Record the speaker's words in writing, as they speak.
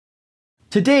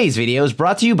Today's video is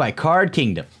brought to you by Card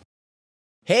Kingdom.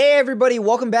 Hey everybody,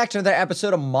 welcome back to another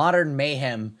episode of Modern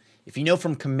Mayhem. If you know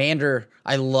from Commander,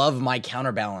 I love my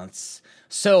Counterbalance.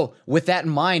 So with that in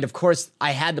mind, of course,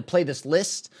 I had to play this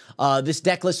list. This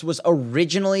deck list was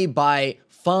originally by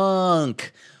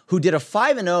Funk, who did a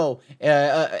 5-0,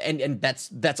 and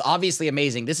that's obviously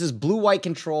amazing. This is blue-white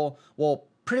control, well,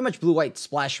 pretty much blue-white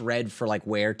splash red for like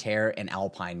Wear, Tear, and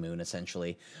Alpine Moon,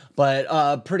 essentially.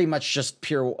 But pretty much just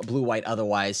pure blue-white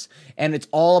otherwise. And it's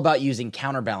all about using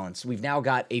Counterbalance. We've now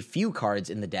got a few cards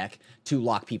in the deck to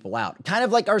lock people out. Kind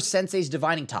of like our Sensei's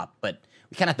Divining Top, but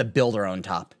we kind of have to build our own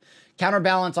top.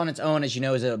 Counterbalance on its own, as you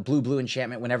know, is a blue-blue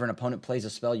enchantment. Whenever an opponent plays a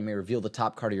spell, you may reveal the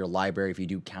top card of your library if you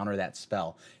do counter that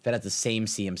spell, if it has the same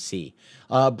CMC.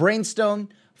 Brainstone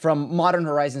from Modern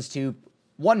Horizons 2,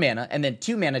 1 mana, and then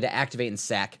 2 mana to activate and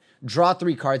sack. Draw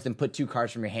 3 cards, then put 2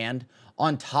 cards from your hand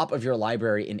on top of your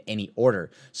library in any order.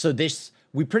 So this,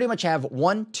 we pretty much have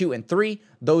 1, 2, and 3.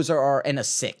 Those are our, and a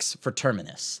 6 for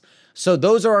Terminus. So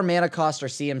those are our mana cost, our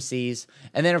CMCs.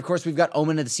 And then, of course, we've got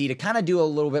Omen of the Sea to kind of do a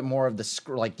little bit more of the,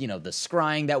 the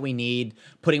scrying that we need,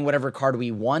 putting whatever card we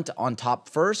want on top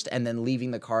first, and then leaving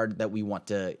the card that we want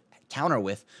to counter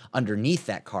with underneath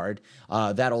that card.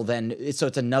 That'll then, so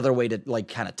it's another way to like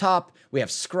kind of top. We have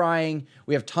scrying.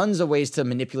 We have tons of ways to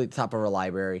manipulate the top of our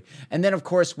library. And then, of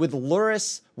course, with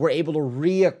Luris, we're able to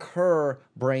reoccur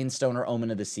Brainstone or Omen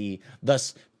of the Sea,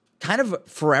 thus kind of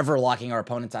forever locking our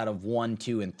opponents out of 1,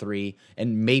 2, and 3,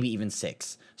 and maybe even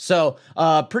 6. So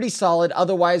pretty solid.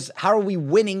 Otherwise, how are we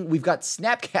winning? We've got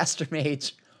Snapcaster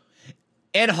Mage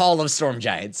and Hall of Storm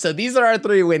Giants. So these are our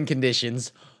 3 win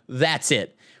conditions. That's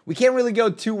it. We can't really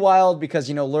go too wild because,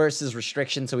 you know, Luris is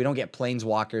restriction, so we don't get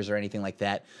Planeswalkers or anything like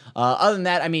that. Other than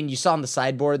that, I mean, you saw on the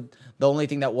sideboard, the only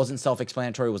thing that wasn't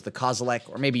self-explanatory was the Kozilek,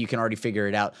 or maybe you can already figure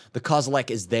it out. The Kozilek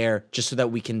is there just so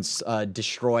that we can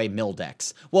destroy mill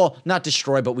decks. Well, not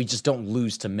destroy, but we just don't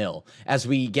lose to mill as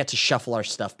we get to shuffle our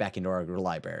stuff back into our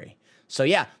library. So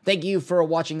yeah, thank you for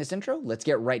watching this intro. Let's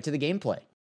get right to the gameplay.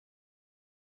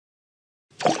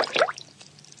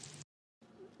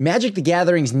 Magic the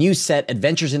Gathering's new set,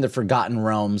 Adventures in the Forgotten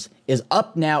Realms, is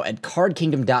up now at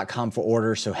cardkingdom.com for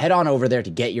order, so head on over there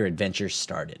to get your adventures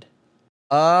started.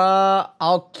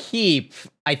 I'll keep.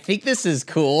 I think this is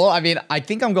cool. I mean, I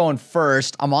think I'm going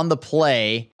first. I'm on the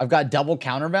play. I've got double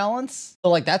Counterbalance.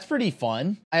 So, like, that's pretty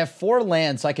fun. I have 4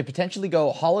 lands, so I could potentially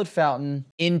go Hallowed Fountain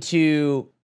into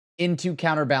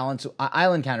Counterbalance,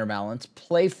 Island Counterbalance,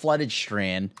 play Flooded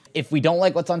Strand. If we don't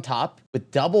like what's on top,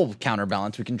 with double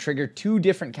Counterbalance, we can trigger 2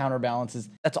 different Counterbalances.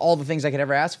 That's all the things I could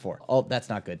ever ask for. Oh, that's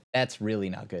not good. That's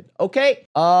really not good. Okay.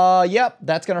 Yep,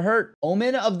 that's gonna hurt.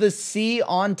 Omen of the Sea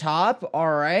on top.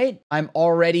 All right. I'm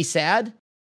already sad.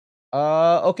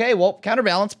 Okay, well,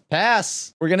 Counterbalance,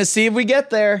 pass. We're gonna see if we get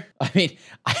there. I mean,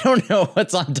 I don't know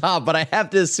what's on top, but I have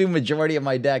to assume majority of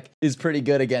my deck is pretty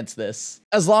good against this.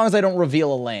 As long as I don't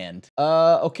reveal a land.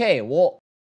 Okay, well,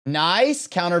 nice.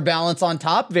 Counterbalance on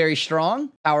top, very strong.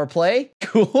 Power play,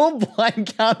 cool.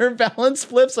 Blind Counterbalance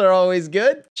flips are always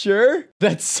good. Sure.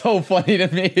 That's so funny to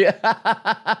me.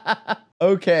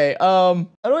 Okay, how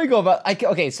do I go about,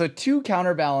 okay, so 2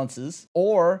 Counterbalances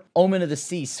or Omen of the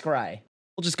Sea scry.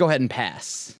 We'll just go ahead and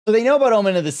pass. So they know about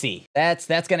Omen of the Sea. That's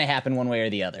going to happen one way or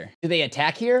the other. Do they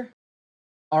attack here?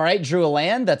 All right, drew a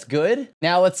land. That's good.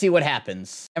 Now let's see what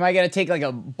happens. Am I going to take like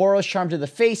a Boros Charm to the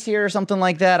face here or something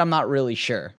like that? I'm not really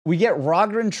sure. We get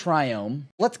Rogran Triome.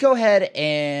 Let's go ahead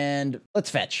and let's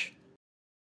fetch.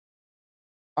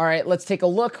 All right, let's take a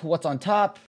look. What's on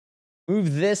top?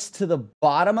 Move this to the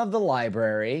bottom of the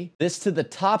library. This to the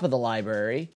top of the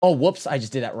library. Oh, whoops. I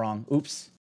just did that wrong. Oops.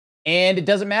 And it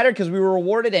doesn't matter because we were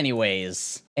rewarded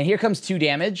anyways. And here comes 2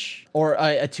 damage, or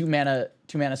a 2 mana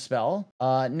spell.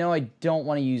 No, I don't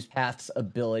want to use Path's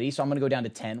ability, so I'm going to go down to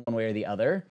 10 one way or the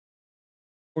other.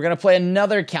 We're going to play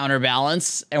another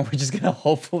Counterbalance, and we're just going to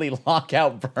hopefully lock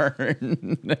out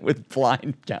Burn with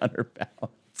blind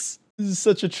Counterbalance. This is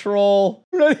such a troll.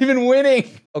 We're not even winning.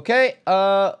 Okay,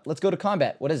 let's go to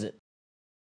combat. What is it?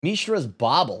 Mishra's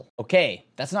Bauble. Okay,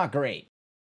 that's not great.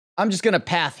 I'm just going to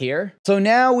path here. So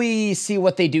now we see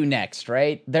what they do next,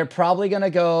 right? They're probably going to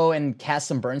go and cast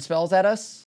some burn spells at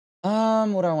us. What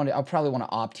do I want to do? I'll probably want to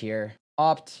opt here.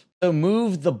 Opt. So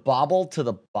move the Bauble to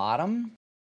the bottom.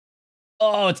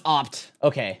 Oh, it's opt.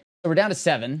 Okay. So we're down to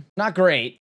 7. Not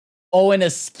great. Oh, and a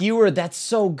Skewer. That's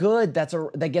so good.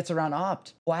 That gets around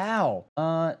opt. Wow.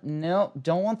 No,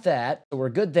 don't want that. So we're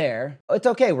good there. It's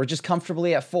okay. We're just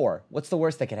comfortably at 4. What's the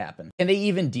worst that could happen? Can they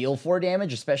even deal 4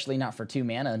 damage? Especially not for 2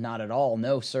 mana. Not at all.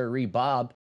 No, sirree,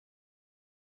 Bob.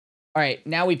 All right,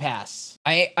 now we pass.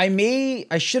 I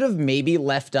should have maybe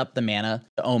left up the mana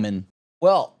to Omen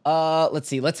Well, let's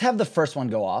see. Let's have the first one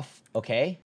go off.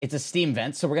 Okay. It's a steam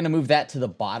vent, so we're going to move that to the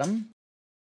bottom.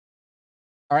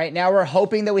 All right, now we're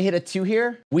hoping that we hit a 2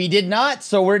 here. We did not,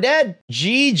 so we're dead.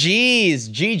 GG's,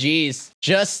 GG's.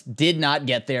 Just did not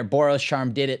get there. Boros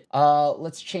Charm did it.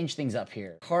 Let's change things up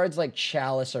here. Cards like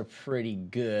Chalice are pretty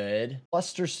good.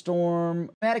 Flusterstorm,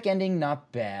 Dramatic Ending,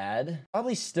 not bad.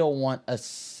 Probably still want a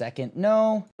second.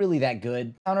 No, really that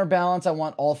good. Counterbalance, I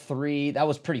want all 3. That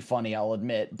was pretty funny, I'll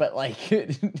admit. But like,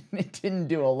 it didn't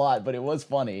do a lot, but it was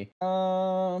funny.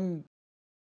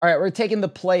 All right, we're taking the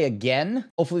play again.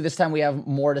 Hopefully this time we have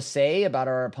more to say about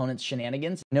our opponent's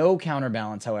shenanigans. No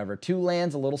counterbalance, however. 2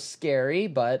 lands, a little scary,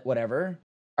 but whatever.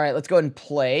 All right, let's go ahead and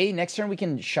play. Next turn we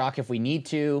can shock if we need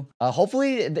to.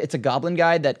 Hopefully it's a Goblin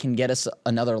Guide that can get us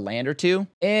another land or 2.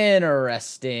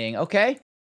 Interesting. Okay.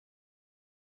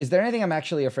 Is there anything I'm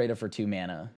actually afraid of for 2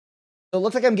 mana? So it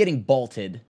looks like I'm getting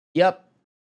bolted. Yep.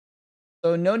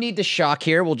 So no need to shock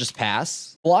here. We'll just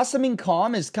pass. Blossoming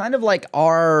Calm is kind of like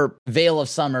our Veil of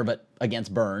Summer, but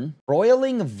against burn.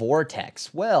 Roiling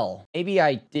Vortex. Well, maybe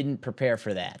I didn't prepare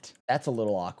for that. That's a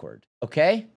little awkward.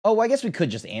 Okay. Oh, well, I guess we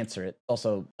could just answer it.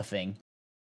 Also a thing.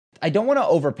 I don't want to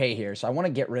overpay here, so I want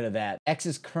to get rid of that. X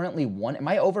is currently 1. Am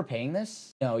I overpaying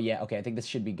this? No, yeah. Okay, I think this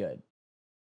should be good.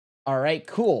 All right,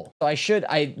 cool. So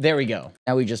there we go.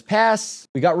 Now we just pass.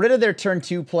 We got rid of their turn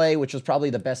 2 play, which was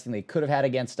probably the best thing they could have had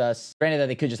against us. Granted that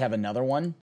they could just have another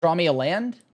one. Draw me a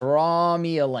land? Draw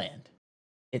me a land.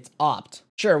 It's opt.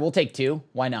 Sure, we'll take 2.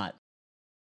 Why not?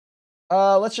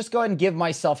 Let's just go ahead and give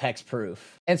myself hexproof.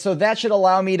 And so that should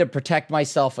allow me to protect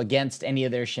myself against any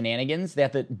of their shenanigans. They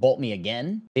have to bolt me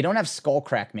again. They don't have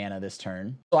Skullcrack mana this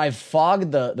turn. So I've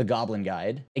fogged the Goblin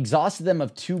Guide. Exhausted them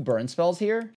of 2 burn spells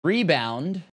here.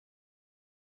 Rebound.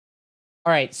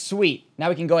 All right, sweet. Now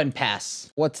we can go ahead and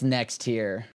pass. What's next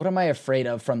here? What am I afraid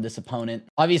of from this opponent?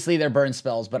 Obviously, they're burn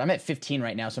spells, but I'm at 15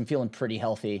 right now, so I'm feeling pretty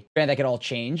healthy. Granted, that could all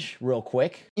change real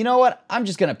quick. You know what? I'm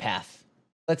just going to pass.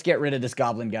 Let's get rid of this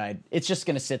Goblin Guide. It's just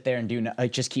going to sit there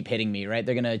and just keep hitting me, right?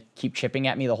 They're going to keep chipping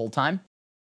at me the whole time.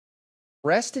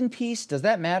 Rest in peace. Does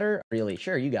that matter? Really?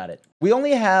 Sure, you got it. We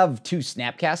only have 2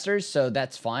 Snapcasters, so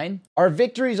that's fine. Our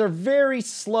victories are very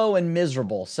slow and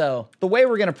miserable, so the way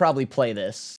we're going to probably play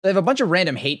this, they have a bunch of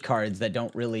random hate cards that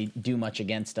don't really do much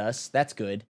against us. That's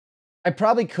good. I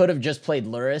probably could have just played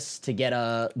Luris to get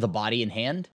the body in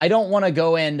hand. I don't want to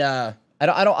go and I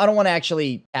don't want to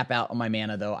actually tap out on my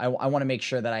mana though. I want to make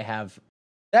sure that I have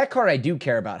that card. I do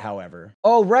care about, however.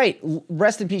 Oh right,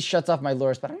 Rest in Peace shuts off my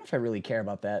Luris, but I don't know if I really care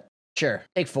about that. Sure,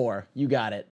 take 4. You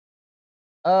got it.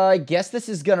 I guess this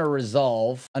is gonna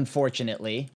resolve,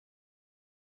 unfortunately.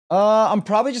 I'm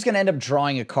probably just gonna end up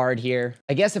drawing a card here.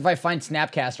 I guess if I find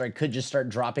Snapcaster, I could just start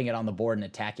dropping it on the board and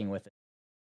attacking with it.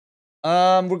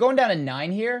 We're going down to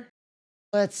 9 here.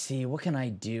 Let's see, what can I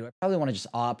do? I probably want to just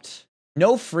opt.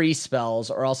 No free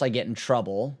spells or else I get in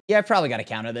trouble. Yeah, I probably got to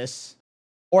counter this.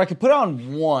 Or I could put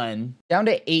on 1. Down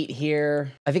to 8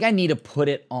 here. I think I need to put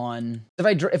it on. If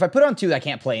I put on 2, I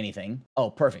can't play anything. Oh,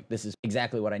 perfect. This is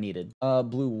exactly what I needed.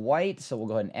 Blue-white, so we'll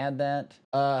go ahead and add that.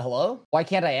 Hello? Why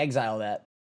can't I exile that?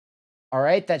 All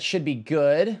right, that should be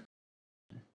good.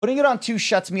 Putting it on 2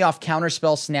 shuts me off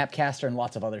Counterspell, Snapcaster, and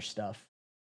lots of other stuff.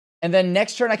 And then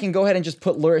next turn, I can go ahead and just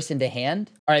put Luris into hand.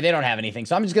 All right, they don't have anything,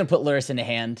 so I'm just going to put Luris into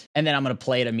hand, and then I'm going to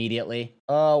play it immediately.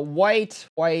 White.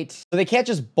 So they can't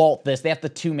just bolt this. They have to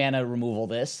 2 mana removal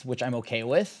this, which I'm okay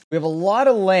with. We have a lot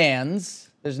of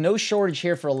lands. There's no shortage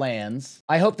here for lands.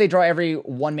 I hope they draw every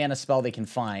 1 mana spell they can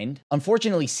find.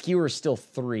 Unfortunately, Skewer is still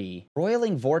 3.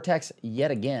 Roiling Vortex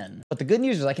yet again. But the good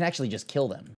news is I can actually just kill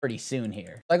them pretty soon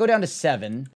here. So I go down to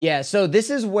 7. Yeah, so this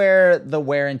is where the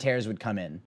wear and tears would come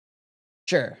in.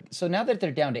 Sure. So now that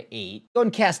they're down to 8, go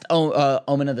and cast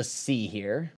Omen of the Sea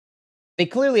here. They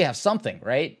clearly have something,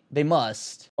 right? They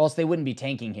must, or else they wouldn't be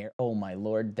tanking here. Oh my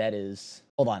lord, that is...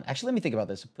 Hold on. Actually, let me think about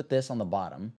this. Put this on the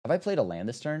bottom. Have I played a land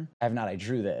this turn? I have not. I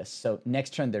drew this. So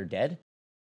next turn, they're dead.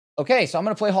 Okay, so I'm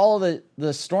going to play Hall of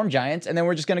the Storm Giants, and then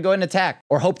we're just going to go ahead and attack,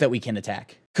 or hope that we can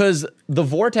attack. Because the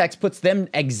Vortex puts them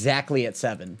exactly at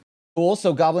 7. Cool,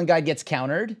 so Goblin Guide gets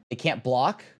countered. It can't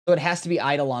block, so it has to be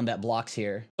Eidolon that blocks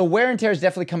here. So Wear and Tear is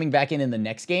definitely coming back in the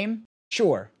next game.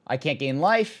 Sure, I can't gain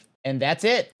life, and that's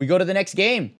it. We go to the next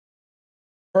game.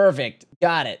 Perfect,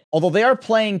 got it. Although they are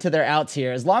playing to their outs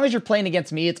here, as long as you're playing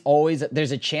against me, it's always,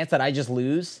 there's a chance that I just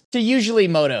lose to usually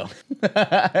Moto,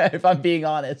 if I'm being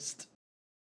honest.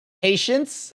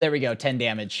 Patience. There we go. 10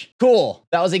 damage. Cool.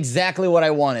 That was exactly what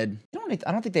I wanted.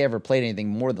 I don't think they ever played anything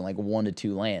more than like 1 to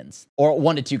 2 lands or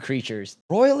 1 to 2 creatures.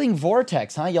 Roiling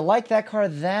Vortex, huh? You like that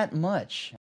card that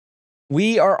much?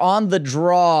 We are on the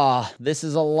draw. This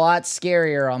is a lot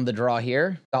scarier on the draw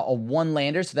here. Got a 1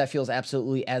 lander, so that feels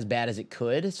absolutely as bad as it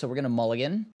could. So we're going to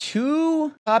mulligan.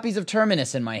 2 copies of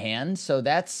Terminus in my hand, so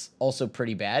that's also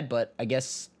pretty bad, but I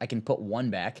guess I can put 1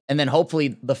 back. And then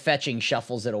hopefully the fetching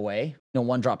shuffles it away. No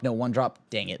 1-drop, no 1-drop.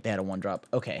 Dang it, they had a 1-drop.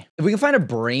 Okay. If we can find a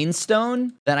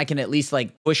Brainstone, then I can at least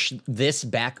like push this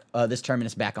back, this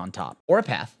Terminus back on top. Or a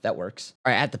path, that works.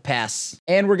 All right, at the pass.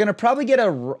 And we're gonna probably get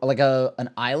an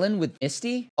island with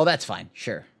Misty. Oh, that's fine,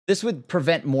 sure. This would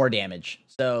prevent more damage.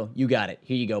 So you got it,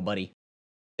 here you go, buddy.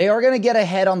 They are going to get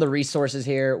ahead on the resources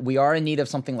here. We are in need of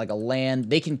something like a land.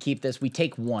 They can keep this. We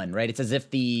take 1, right? It's as if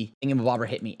the thingamabobber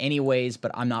hit me anyways, but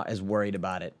I'm not as worried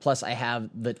about it. Plus, I have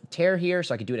the tear here,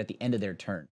 so I could do it at the end of their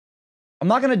turn. I'm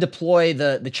not going to deploy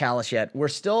the chalice yet. We're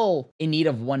still in need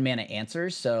of 1 mana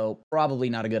answers, so probably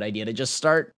not a good idea to just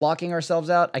start blocking ourselves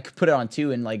out. I could put it on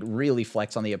 2 and like really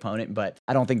flex on the opponent, but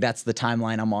I don't think that's the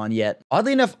timeline I'm on yet.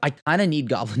 Oddly enough, I kind of need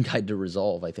Goblin Guide to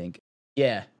resolve, I think.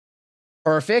 Yeah.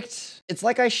 Perfect. It's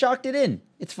like I shocked it in.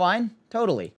 It's fine.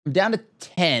 Totally. I'm down to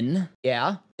 10.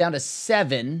 Yeah. Down to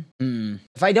 7.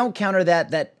 If I don't counter that,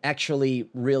 that actually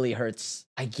really hurts.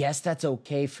 I guess that's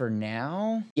okay for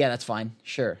now. Yeah, that's fine.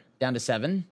 Sure. Down to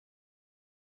 7.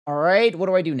 All right. What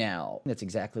do I do now? That's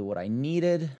exactly what I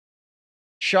needed.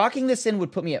 Shocking this in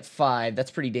would put me at 5.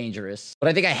 That's pretty dangerous. But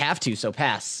I think I have to, so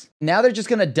pass. Now they're just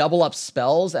going to double up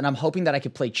spells, and I'm hoping that I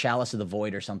could play Chalice of the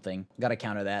Void or something. Gotta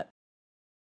counter that.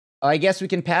 I guess we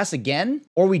can pass again,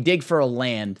 or we dig for a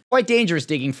land. Quite dangerous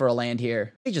digging for a land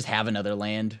here. They just have another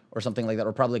land or something like that,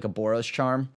 or probably like a Boros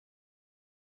Charm.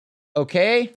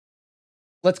 Okay,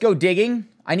 let's go digging.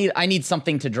 I need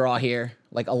something to draw here,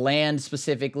 like a land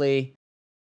specifically.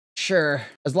 Sure,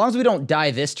 as long as we don't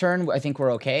die this turn, I think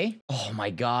we're okay. Oh my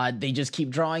god, they just keep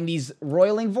drawing these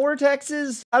roiling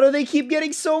vortexes. How do they keep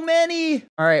getting so many?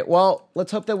 All right, well,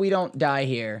 let's hope that we don't die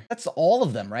here. That's all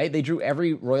of them, right? They drew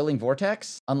every roiling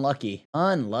vortex? Unlucky.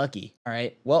 Unlucky. All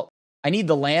right, well, I need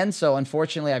the land, so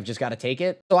unfortunately, I've just got to take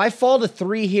it. So I fall to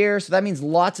 3 here, so that means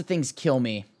lots of things kill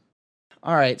me.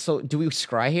 All right, so do we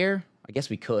scry here? I guess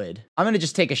we could. I'm going to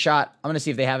just take a shot. I'm going to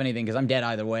see if they have anything, because I'm dead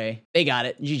either way. They got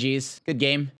it. GG's. Good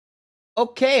game.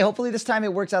 Okay, hopefully this time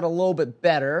it works out a little bit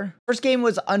better. First game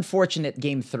was unfortunate,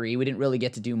 game 3. We didn't really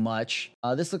get to do much.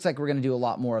 This looks like we're going to do a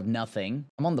lot more of nothing.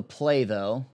 I'm on the play,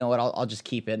 though. You know what? I'll just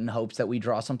keep it in hopes that we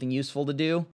draw something useful to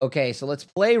do. Okay, so let's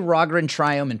play Rogran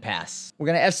Triome and pass. We're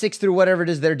going to F6 through whatever it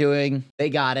is they're doing. They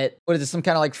got it. What is this, some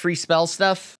kind of like free spell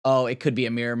stuff? Oh, it could be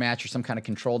a mirror match or some kind of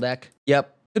control deck.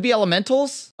 Yep. Could be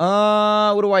elementals.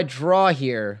 What do I draw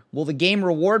here? Will the game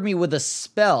reward me with a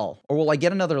spell, or will I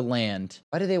get another land?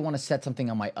 Why do they want to set something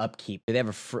on my upkeep? Do they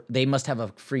have they must have a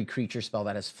free creature spell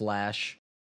that has flash.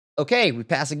 Okay, we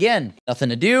pass again. Nothing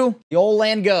to do. The old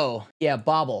land go. Yeah,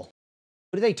 bobble.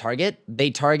 Who do they target? They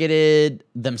targeted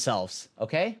themselves.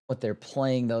 Okay. What they're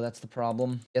playing, though, that's the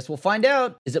problem. Guess we'll find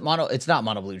out. Is it mono? It's not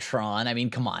mono blue Tron. I mean,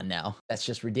 come on now. That's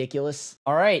just ridiculous.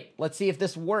 All right. Let's see if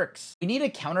this works. We need a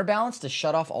counterbalance to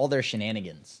shut off all their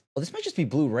shenanigans. Well, this might just be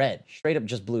blue-red. Straight up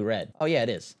just blue-red. Oh, yeah, it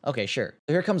is. Okay, sure.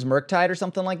 So here comes Murktide or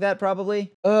something like that,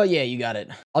 probably. Oh, yeah, you got it.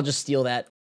 I'll just steal that,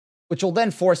 which will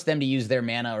then force them to use their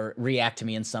mana or react to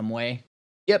me in some way.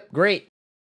 Yep, great.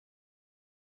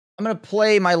 I'm going to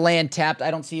play my land tapped.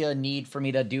 I don't see a need for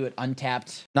me to do it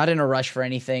untapped. Not in a rush for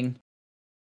anything.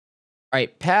 All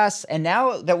right, pass. And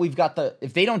now that we've got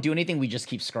if they don't do anything, we just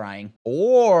keep scrying.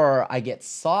 Or I get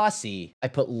saucy. I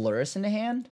put Lurrus into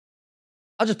hand.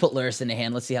 I'll just put Lurrus into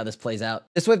hand. Let's see how this plays out.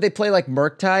 This way, if they play like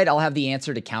Murktide, I'll have the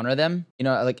answer to counter them. You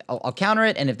know, like I'll counter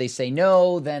it, and if they say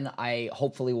no, then I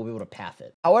hopefully will be able to path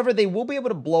it. However, they will be able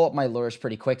to blow up my Lurrus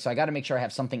pretty quick, so I got to make sure I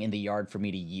have something in the yard for me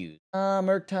to use.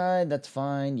 Murktide, that's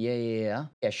fine. Yeah.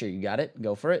 Yeah, sure, you got it.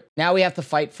 Go for it. Now we have to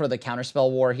fight for the counterspell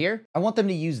war here. I want them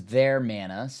to use their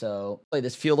mana, so play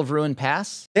this Field of Ruin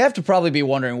pass. They have to probably be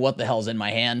wondering what the hell's in my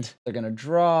hand. They're going to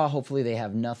draw. Hopefully they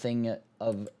have nothing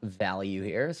of value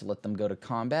here, so let them go to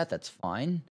combat. That's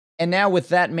fine. And now with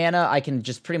that mana, I can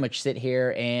just pretty much sit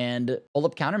here and pull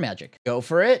up counter magic. Go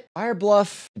for it. Fire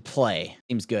Bluff, play.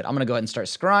 Seems good. I'm going to go ahead and start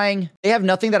scrying. They have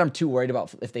nothing that I'm too worried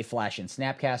about if they flash in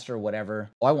Snapcaster or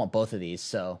whatever. Oh, I want both of these,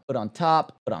 so put on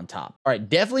top, put on top. All right,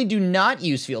 definitely do not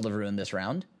use Field of Ruin this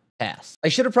round. Pass. I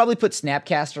should have probably put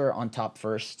Snapcaster on top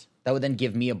first. That would then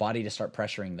give me a body to start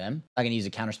pressuring them. I'm going to use a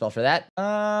counterspell for that.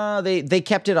 They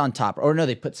kept it on top. Or no,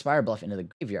 they put Spire Bluff into the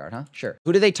graveyard, huh? Sure.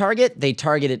 Who do they target? They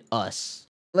targeted us.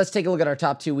 Let's take a look at our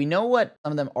top 2. We know what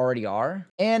some of them already are.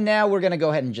 And now we're going to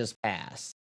go ahead and just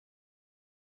pass.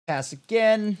 Pass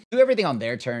again. Do everything on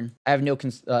their turn. I have no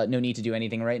need to do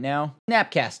anything right now.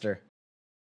 Snapcaster.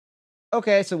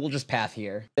 Okay, so we'll just path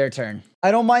here. Their turn.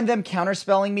 I don't mind them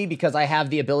counterspelling me because I have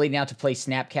the ability now to play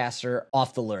Snapcaster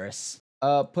off the Lurrus.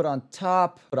 Put on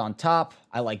top, put on top.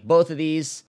 I like both of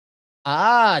these.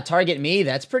 Ah, target me.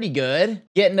 That's pretty good.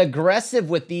 Getting aggressive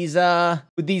with these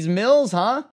mills,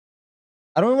 huh?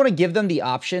 I don't want to give them the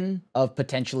option of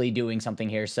potentially doing something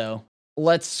here, so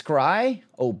let's scry.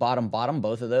 Oh, bottom,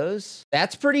 both of those.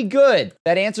 That's pretty good.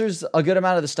 That answers a good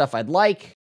amount of the stuff I'd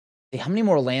like. How many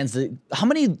lands do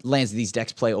these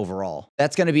decks play overall?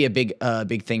 That's going to be a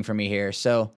big thing for me here.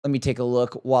 So let me take a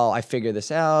look while I figure this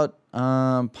out.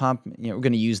 We're going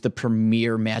to use the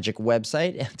premier Magic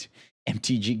website,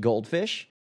 MTG Goldfish.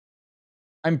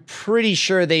 I'm pretty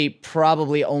sure they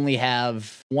probably only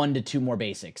have 1 to 2 more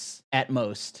basics at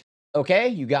most. Okay,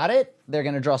 you got it. They're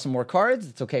going to draw some more cards.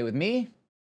 It's okay with me.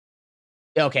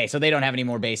 Okay, so they don't have any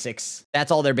more basics.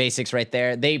 That's all their basics right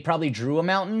there. They probably drew a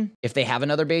mountain if they have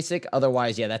another basic.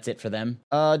 Otherwise, yeah, that's it for them.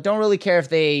 Don't really care if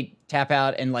they tap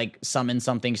out and like summon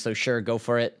something, so sure, go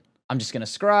for it. I'm just gonna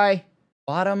scry.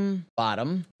 Bottom.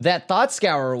 That Thought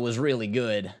Scourer was really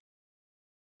good.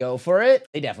 Go for it.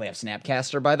 They definitely have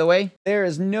Snapcaster, by the way. There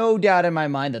is no doubt in my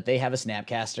mind that they have a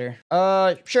Snapcaster.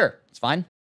 Sure, it's fine.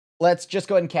 Let's just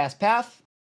go ahead and cast Path.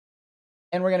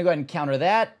 And we're gonna go ahead and counter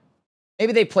that.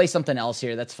 Maybe they play something else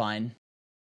here. That's fine.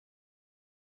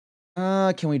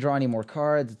 Can we draw any more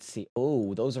cards? Let's see.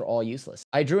 Oh, those are all useless.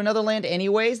 I drew another land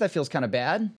anyways. That feels kind of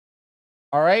bad.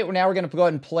 All right, now we're going to go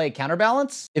ahead and play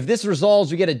Counterbalance. If this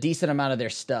resolves, we get a decent amount of their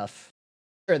stuff.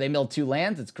 Sure, they milled 2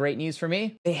 lands. It's great news for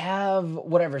me. They have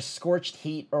whatever, Scorched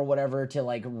Heat or whatever to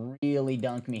like really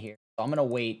dunk me here. So I'm going to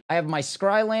wait. I have my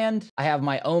Scry land. I have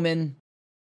my Omen.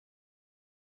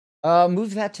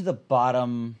 Move that to the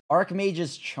bottom.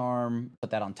 Archmage's Charm,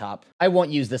 put that on top. I won't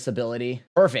use this ability.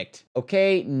 Perfect.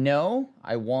 Okay, no,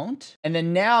 I won't. And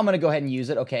then now I'm gonna go ahead and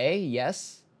use it. Okay,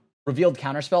 yes. Revealed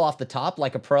Counterspell off the top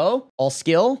like a pro. All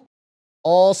skill.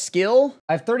 All skill.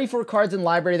 I have 34 cards in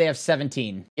library. They have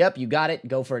 17. Yep, you got it.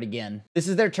 Go for it again. This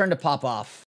is their turn to pop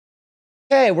off.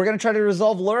 Okay, we're gonna try to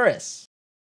resolve Lurrus.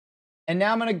 And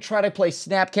now I'm going to try to play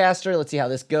Snapcaster. Let's see how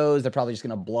this goes. They're probably just going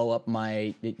to blow up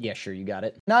my... Yeah, sure, you got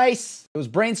it. Nice. It was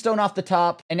Brainstone off the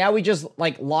top. And now we just,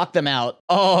 like, lock them out.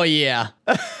 Oh, yeah.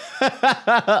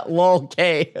 Lol,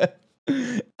 K.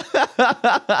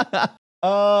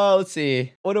 Let's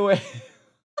see. What do I...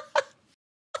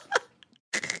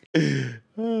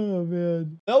 Oh,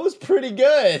 man. That was pretty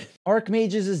good.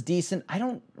 Archmages is decent. I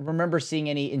don't remember seeing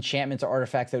any enchantments or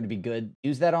artifacts that would be good.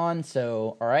 Use that on,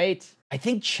 so, all right. I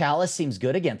think Chalice seems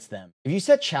good against them. If you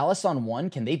set Chalice on 1,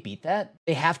 can they beat that?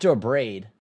 They have to Abrade.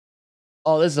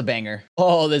 Oh, this is a banger.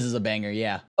 Oh, this is a banger,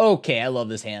 yeah. Okay, I love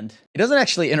this hand. It doesn't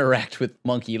actually interact with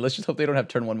Monkey. Let's just hope they don't have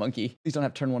turn 1 Monkey. Please don't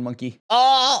have turn 1 Monkey.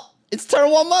 Oh, it's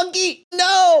turn 1 Monkey.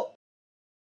 No.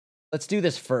 Let's do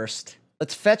this first.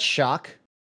 Let's fetch Shock.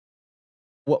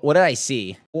 What did I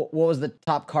see? What was the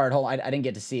top card? Hold on, I didn't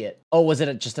get to see it. Oh, was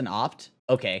it just an opt?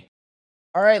 Okay.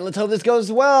 All right, let's hope this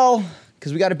goes well,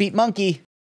 because we got to beat Monkey.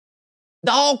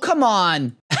 Oh, come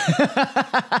on.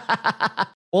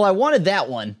 Well, I wanted that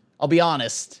one, I'll be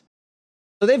honest.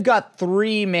 So they've got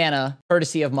 3 mana,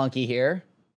 courtesy of Monkey here.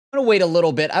 I'm gonna wait a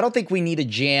little bit. I don't think we need to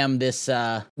jam this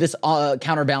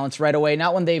Counterbalance right away.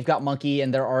 Not when they've got Monkey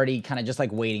and they're already kind of just like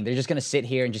waiting. They're just gonna sit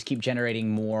here and just keep generating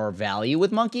more value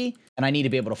with Monkey, and I need to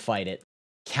be able to fight it.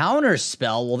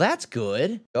 Counterspell, well, that's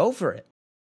good. Go for it.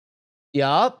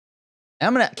 Yup.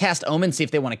 I'm gonna cast Omen, see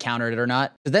if they want to counter it or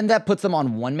not. Because then that puts them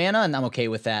on 1 mana, and I'm okay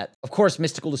with that. Of course,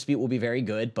 Mystical Dispute will be very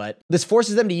good, but this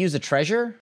forces them to use a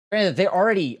treasure. Granted, they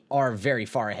already are very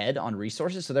far ahead on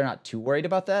resources, so they're not too worried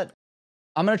about that.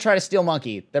 I'm going to try to steal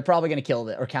Monkey. They're probably going to kill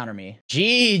it or counter me.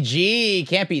 GG.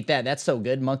 Can't beat that. That's so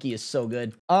good. Monkey is so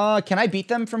good. Can I beat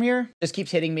them from here? Just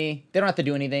keeps hitting me. They don't have to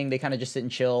do anything. They kind of just sit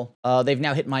and chill. They've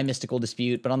now hit my Mystical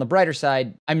Dispute. But on the brighter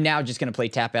side, I'm now just going to play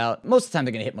tap out. Most of the time,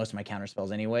 they're going to hit most of my counter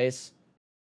spells anyways.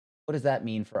 What does that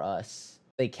mean for us?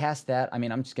 They cast that. I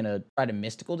mean, I'm just going to try to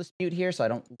Mystical Dispute here so I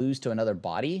don't lose to another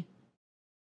body.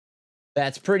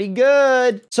 That's pretty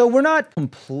good. So we're not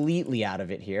completely out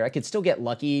of it here. I could still get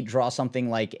lucky, draw something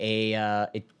like a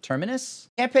Terminus.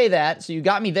 Can't pay that, so you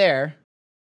got me there.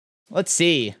 Let's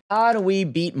see. How do we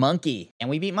beat Monkey? Can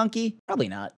we beat Monkey? Probably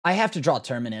not. I have to draw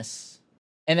Terminus.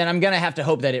 And then I'm going to have to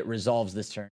hope that it resolves this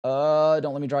turn.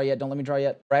 Don't let me draw yet. Don't let me draw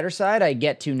yet. Brighter side, I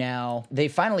get to now. They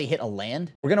finally hit a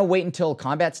land. We're going to wait until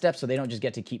combat steps so they don't just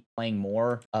get to keep playing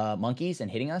more monkeys and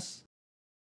hitting us.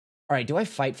 All right, do I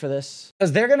fight for this?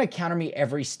 Because they're going to counter me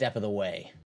every step of the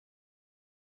way.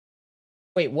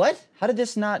 Wait, what? How did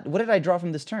this not... What did I draw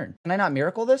from this turn? Can I not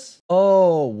miracle this?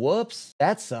 Oh, whoops.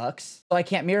 That sucks. So I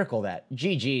can't miracle that.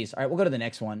 GG's. All right, we'll go to the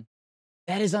next one.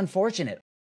 That is unfortunate.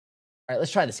 All right,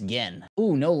 let's try this again.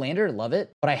 Ooh, no lander, love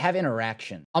it. But I have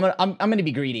interaction. I'm gonna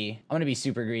be greedy. I'm gonna be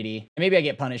super greedy. And maybe I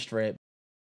get punished for it.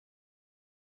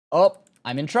 Oh,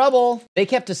 I'm in trouble. They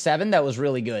kept to 7. That was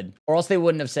really good. Or else they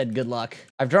wouldn't have said good luck.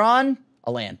 I've drawn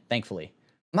a land, thankfully.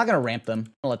 I'm not gonna ramp them.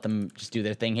 I'm gonna let them just do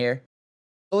their thing here.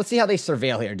 So let's see how they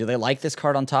surveil here. Do they like this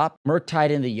card on top? Murktide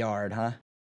in the yard, huh?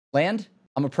 Land?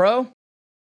 I'm a pro?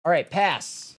 All right,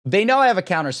 pass. They know I have a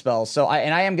counter spell, so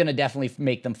I am gonna definitely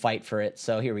make them fight for it.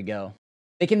 So here we go.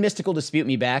 They can Mystical Dispute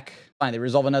me back. Fine, they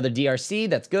resolve another DRC.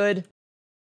 That's good.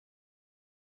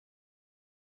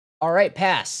 All right,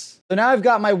 pass. So now I've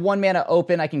got my 1 mana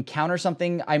open. I can counter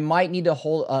something. I might need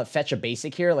to fetch a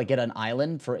basic here, like get an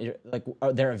island for like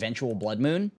their eventual Blood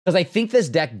Moon. Because I think this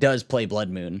deck does play Blood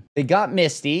Moon. They got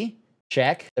Misty.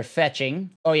 Check. They're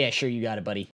fetching. Oh yeah, sure, you got it,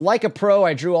 buddy. Like a pro,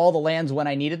 I drew all the lands when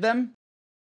I needed them.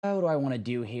 What do I want to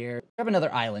do here? Grab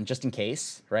another island just in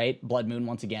case, right? Blood Moon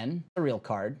once again. A real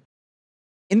card.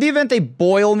 In the event they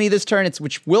boil me this turn,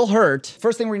 which will hurt,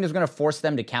 first thing we're going to do is going to force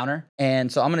them to counter.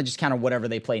 And so I'm going to just counter whatever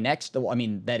they play next. I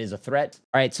mean, that is a threat.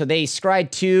 All right, so they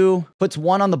scry 2, puts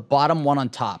 1 on the bottom, 1 on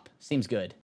top. Seems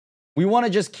good. We want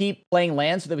to just keep playing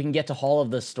lands so that we can get to Hall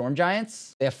of the Storm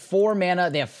Giants. They have 4 mana.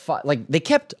 They have 5. Like, they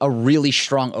kept a really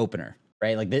strong opener,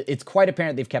 right? Like, it's quite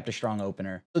apparent they've kept a strong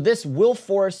opener. So this will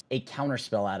force a counter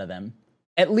spell out of them.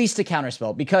 At least a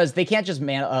counterspell, because they can't just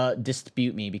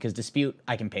dispute me, because dispute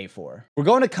I can pay for. We're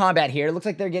going to combat here. It looks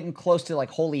like they're getting close to like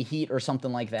Holy Heat or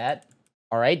something like that.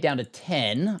 All right, down to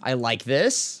 10. I like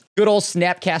this. Good old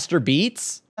Snapcaster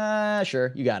beats.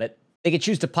 Sure, you got it. They could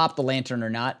choose to pop the lantern or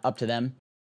not, up to them.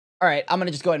 All right, I'm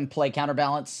gonna just go ahead and play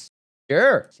Counterbalance.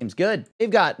 Sure, seems good. They've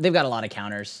got a lot of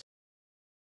counters.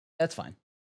 That's fine.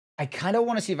 I kind of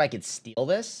want to see if I could steal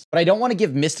this, but I don't want to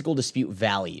give Mystical Dispute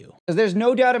value. Because there's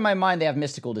no doubt in my mind they have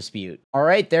Mystical Dispute. All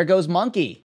right, there goes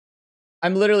Monkey.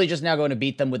 I'm literally just now going to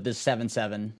beat them with this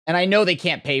 7/7. And I know they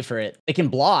can't pay for it. They can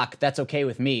block, that's okay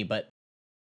with me, but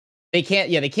they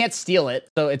can't steal it.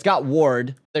 So it's got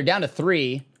Ward. They're down to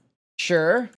 3.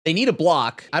 Sure. They need a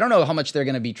block. I don't know how much they're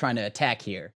going to be trying to attack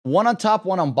here. 1 on top,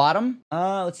 1 on bottom.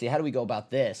 Let's see, how do we go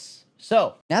about this?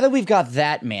 So, now that we've got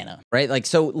that mana, right? Like,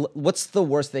 so what's the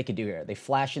worst they could do here? They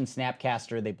flash in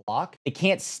Snapcaster, they block. They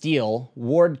can't steal.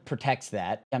 Ward protects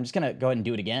that. I'm just going to go ahead and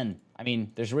do it again. I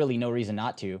mean, there's really no reason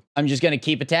not to. I'm just going to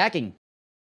keep attacking.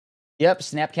 Yep,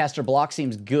 Snapcaster block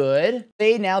seems good.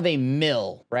 They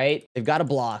mill, right? They've got a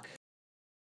block.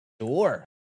 Sure.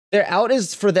 Their out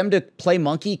is for them to play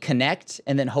Monkey, connect,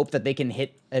 and then hope that they can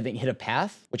hit a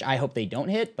path, which I hope they don't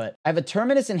hit, but I have a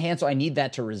Terminus in hand, so I need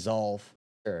that to resolve.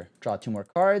 Sure. Draw 2 more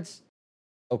cards.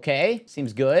 Okay,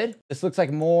 seems good. This looks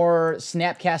like more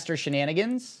Snapcaster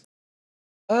shenanigans.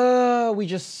 We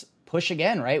just push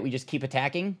again, right? We just keep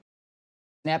attacking.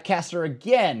 Snapcaster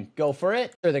again. Go for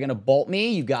it. Sure, they're going to bolt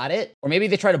me. You got it. Or maybe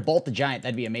they try to bolt the giant.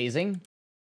 That'd be amazing.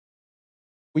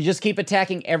 We just keep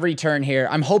attacking every turn here.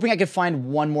 I'm hoping I could find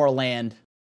 1 more land.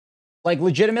 Like,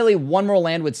 legitimately, 1 more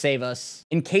land would save us.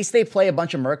 In case they play a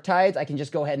bunch of Murktides, I can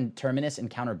just go ahead and Terminus and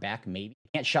counter back, maybe.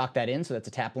 Can't shock that in, so that's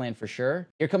a tap land for sure.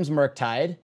 Here comes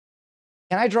Murktide.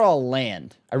 Can I draw a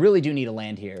land? I really do need a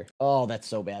land here. Oh, that's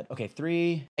so bad. Okay,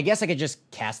 3. I guess I could just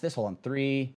cast this. Hold on,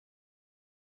 3.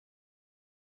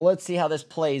 Let's see how this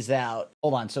plays out.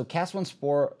 Hold on, so cast 1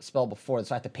 spell before,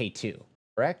 so I have to pay 2,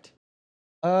 correct?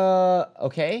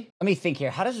 Okay. Let me think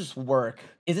here. How does this work?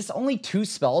 Is this only 2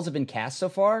 spells have been cast so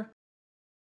far?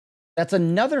 That's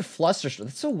another Fluster.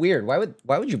 That's so weird. Why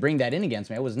would you bring that in against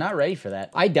me? I was not ready for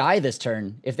that. I die this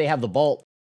turn if they have the bolt.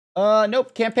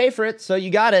 Nope, can't pay for it, so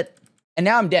you got it. And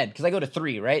now I'm dead, because I go to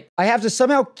 3, right? I have to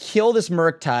somehow kill this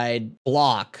Murktide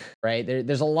block, right?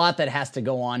 There's a lot that has to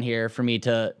go on here for me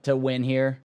to win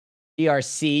here.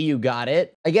 DRC, you got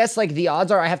it. I guess, like, the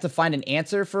odds are I have to find an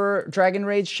answer for Dragon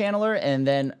Rage Channeler, and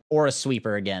then, or a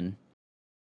Sweeper again.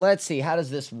 Let's see, how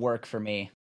does this work for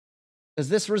me? Does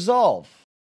this resolve?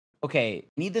 Okay,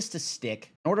 need this to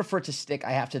stick. In order for it to stick,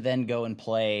 I have to then go and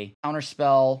play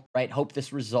Counterspell, right? Hope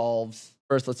this resolves.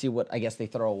 First, let's see what I guess they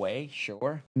throw away.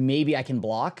 Sure. Maybe I can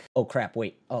block. Oh, crap.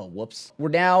 Wait. Oh, whoops. We're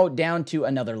now down to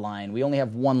another line. We only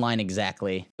have 1 line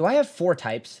exactly. So I have 4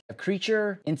 types. A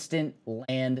creature, instant,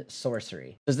 land,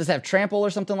 sorcery. Does this have trample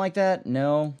or something like that?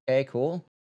 No. Okay, cool.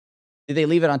 Did they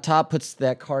leave it on top? Puts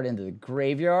that card into the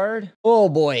graveyard. Oh,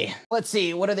 boy. Let's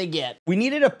see. What do they get? We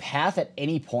needed a path at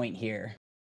any point here.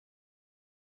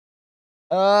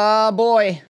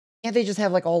 Boy. Can't they just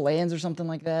have, like, all lands or something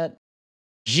like that?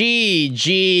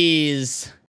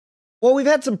 GG's. Well, we've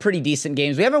had some pretty decent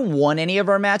games. We haven't won any of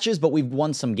our matches, but we've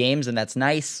won some games, and that's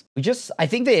nice. I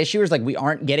think the issue is like we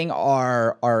aren't getting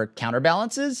our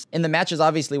counterbalances. In the matches,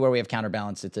 obviously, where we have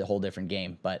counterbalance, it's a whole different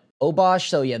game. But Obosh,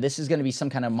 so yeah, this is going to be some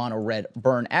kind of mono red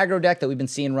burn aggro deck that we've been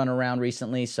seeing run around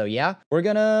recently. So yeah, we're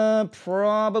going to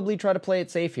probably try to play it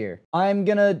safe here. I'm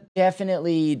going to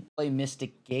definitely play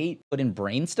Mystic Gate, put in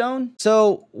Brainstone.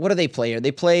 So what do they play here?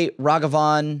 They play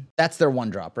Ragavan. That's their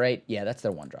 1-drop, right? Yeah, that's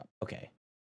their 1-drop. Okay.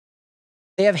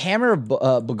 They have Hammer of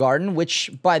Bogarden,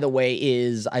 which, by the way,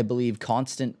 is, I believe,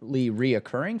 constantly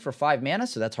reoccurring for 5 mana,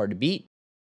 so that's hard to beat.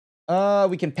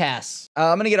 We can pass.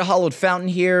 I'm going to get a Hollowed Fountain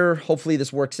here. Hopefully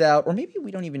this works out. Or maybe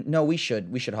we don't even... No, we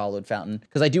should. We should Hollowed Fountain,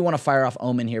 because I do want to fire off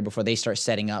Omen here before they start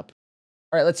setting up.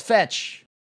 All right, let's fetch.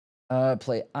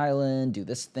 Play Island, do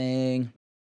this thing.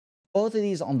 Both of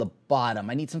these on the bottom.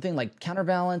 I need something like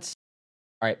Counterbalance.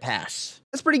 All right, pass.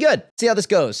 That's pretty good. See how this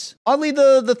goes. Oddly,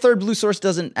 the third blue source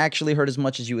doesn't actually hurt as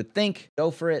much as you would think.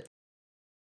 Go for it.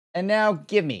 And now,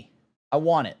 give me. I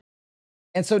want it.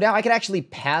 And so now I could actually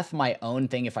path my own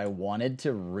thing if I wanted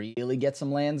to really get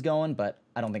some lands going, but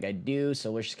I don't think I do, so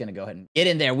we're just going to go ahead and get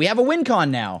in there. We have a win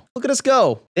con now. Look at us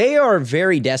go. They are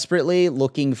very desperately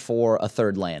looking for a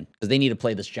third land because they need to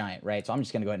play this giant, right? So I'm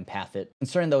just going to go ahead and path it.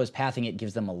 Concern, though, is pathing it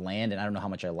gives them a land, and I don't know how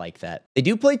much I like that. They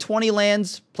do play 20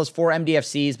 lands plus 4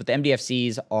 MDFCs, but the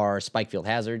MDFCs are Spikefield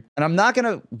Hazard. And I'm not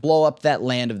going to blow up that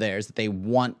land of theirs that they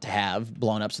want to have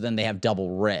blown up, so then they have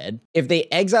double red. If they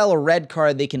exile a red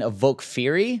card, they can evoke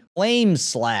Fury. Flame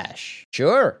Slash.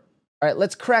 Sure. All right,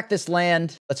 let's crack this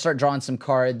land. Let's start drawing some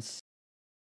cards.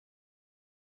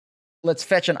 Let's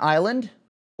fetch an island.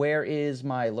 Where is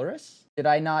my Luris? Did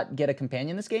I not get a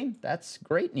companion this game? That's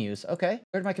great news. Okay.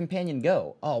 Where'd my companion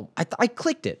go? Oh, I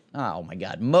clicked it. Oh my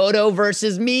God. Moto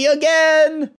versus me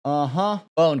again. Uh-huh.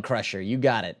 Bone Crusher. You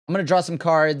got it. I'm going to draw some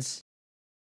cards.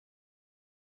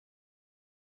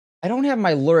 I don't have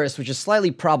my Luris, which is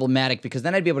slightly problematic because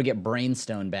then I'd be able to get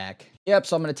Brainstone back. Yep,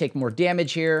 so I'm going to take more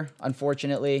damage here,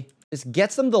 unfortunately. This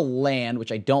gets them the land,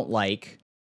 which I don't like.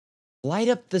 Light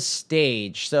up the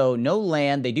stage. So no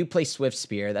land. They do play Swift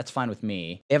Spear. That's fine with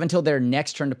me. They have until their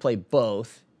next turn to play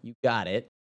both. You got it.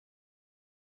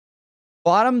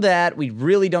 Bottom that, we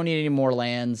really don't need any more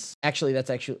lands. Actually, that's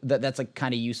like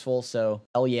kind of useful. So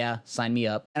hell yeah, sign me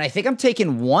up. And I think I'm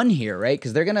taking 1 here, right?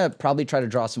 Because they're gonna probably try to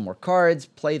draw some more cards,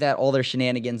 play that all their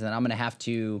shenanigans, and then I'm gonna have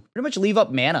to pretty much leave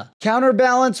up mana.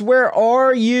 Counterbalance, where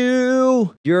are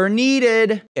you? You're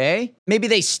needed. Okay, maybe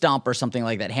they stomp or something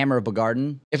like that. Hammer of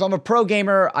Bogarden. If I'm a pro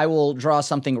gamer, I will draw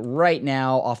something right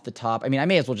now off the top. I mean, I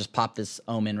may as well just pop this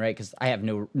Omen, right? Because I have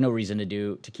no reason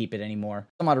to keep it anymore.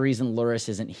 Some odd reason Luris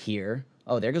isn't here.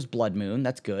 Oh, there goes Blood Moon.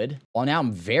 That's good. Well, now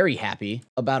I'm very happy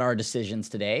about our decisions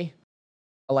today.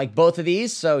 I like both of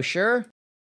these, so sure.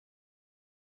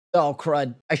 Oh,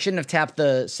 crud. I shouldn't have tapped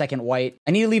the second white.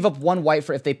 I need to leave up 1 white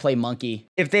for if they play Monkey.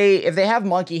 If they have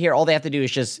Monkey here, all they have to do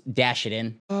is just dash it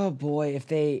in. Oh, boy. If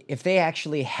they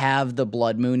actually have the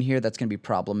Blood Moon here, that's going to be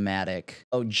problematic.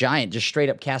 Oh, Giant. Just straight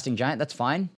up casting Giant. That's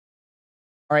fine.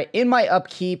 All right. In my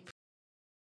upkeep...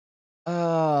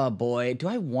 Oh, boy. Do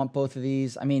I want both of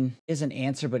these? I mean, is an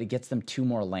answer, but it gets them 2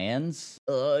 more lands.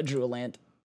 Drew a land.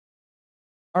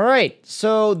 All right,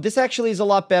 so this actually is a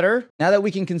lot better. Now that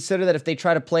we can consider that if they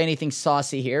try to play anything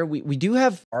saucy here, we do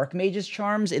have Archmage's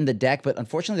Charms in the deck, but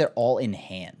unfortunately they're all in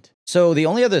hand. So the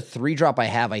only other 3-drop I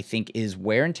have, I think, is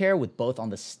Wear and Tear with both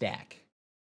on the stack.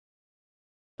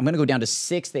 I'm going to go down to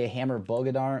 6. They hammer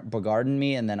Bogarden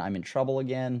me, and then I'm in trouble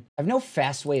again. I have no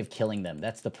fast way of killing them.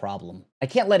 That's the problem. I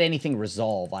can't let anything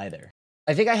resolve either.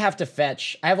 I think I have to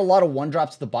fetch. I have a lot of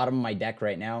 1-drops at the bottom of my deck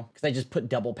right now because I just put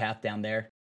Double Path down there.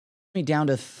 Me down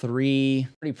to 3.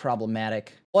 Pretty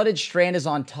problematic. Flooded Strand is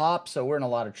on top, so we're in a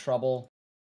lot of trouble.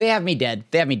 They have me dead.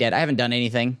 They have me dead. I haven't done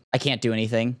anything. I can't do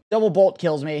anything. Double Bolt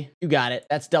kills me. You got it.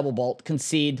 That's Double Bolt.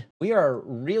 Concede. We are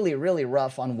really, really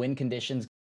rough on win conditions.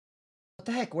 What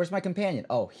the heck? Where's my companion?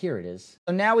 Oh, here it is.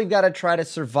 So now we've got to try to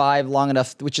survive long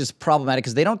enough, which is problematic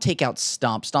because they don't take out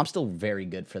Stomp. Stomp's still very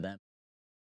good for them.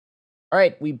 All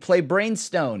right, we play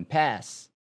Brainstone. Pass.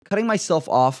 Cutting myself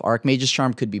off Archmage's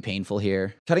Charm could be painful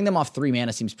here. Cutting them off 3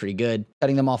 mana seems pretty good.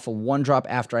 Cutting them off a 1-drop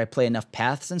after I play enough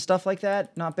paths and stuff like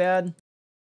that, not bad.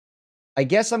 I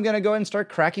guess I'm going to go ahead and start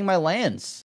cracking my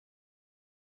lands.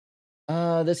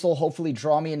 This will hopefully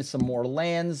draw me into some more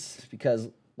lands because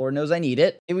Lord knows I need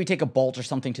it. Maybe we take a Bolt or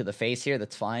something to the face here.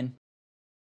 That's fine.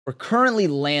 We're currently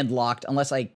landlocked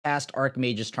unless I cast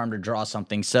Archmage's Charm to draw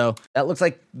something. So that looks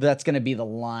like that's going to be the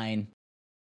line.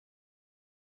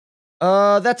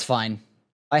 That's fine.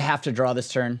 I have to draw this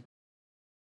turn.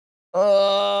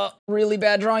 Really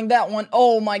bad drawing that one.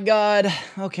 Oh my god.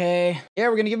 Okay. Yeah,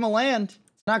 we're gonna give him a land.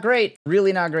 Not great.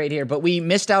 Really not great here, but we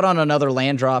missed out on another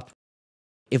land drop.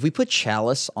 If we put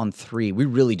Chalice on 3, we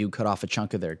really do cut off a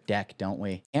chunk of their deck, don't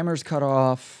we? Hammer's cut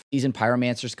off. Seasoned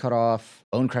Pyromancer's cut off.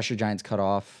 Bone Crusher Giant's cut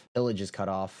off. Village is cut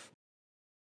off.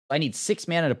 I need 6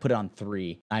 mana to put it on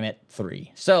 3. I'm at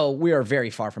 3. So we are very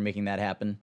far from making that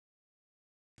happen.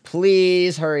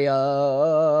 Please hurry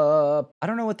up. I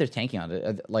don't know what they're tanking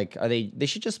on. Like, are they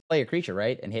should just play a creature,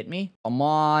 right? And hit me? Come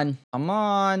on. Come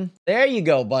on. There you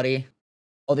go, buddy.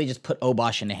 Oh, they just put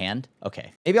Obosh in the hand?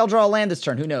 Okay. Maybe I'll draw a land this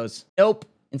turn. Who knows? Nope.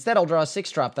 Instead, I'll draw a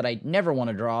 6-drop that I never want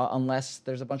to draw unless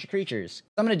there's a bunch of creatures.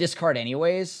 I'm going to discard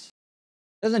anyways.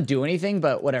 Doesn't do anything,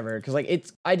 but whatever. Because like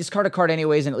I discard a card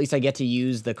anyways, and at least I get to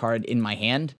use the card in my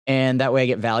hand. And that way I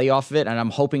get value off of it. And I'm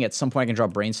hoping at some point I can draw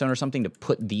Brainstone or something to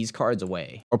put these cards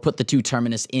away. Or put the 2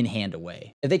 Terminus in hand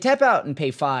away. If they tap out and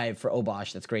pay 5 for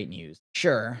Obosh, that's great news.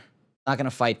 Sure. Not going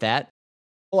to fight that.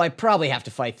 Well, I probably have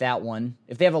to fight that one.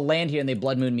 If they have a land here and they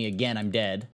Blood Moon me again, I'm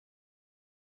dead.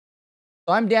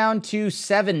 So I'm down to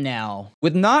 7 now,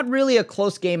 with not really a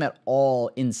close game at all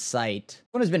in sight. This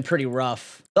one has been pretty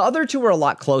rough. The other 2 were a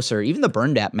lot closer. Even the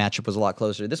Burned App matchup was a lot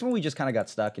closer. This one we just kind of got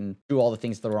stuck and drew all the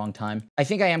things at the wrong time. I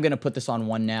think I am going to put this on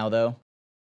 1 now, though.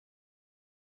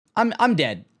 I'm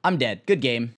dead. I'm dead. Good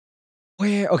game.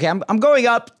 Okay, I'm going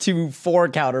up to 4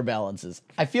 counterbalances.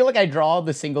 I feel like I draw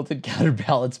the singleton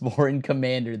counterbalance more in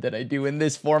Commander than I do in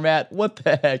this format. What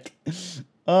the heck?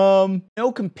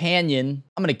 No companion.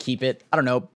 I'm gonna keep it. I don't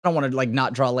know. I don't want to like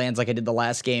not draw lands like I did the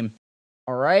last game.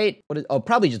 All right.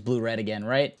 Probably just blue-red again,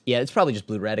 right? Yeah, it's probably just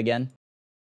blue-red again.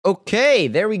 Okay,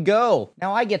 there we go.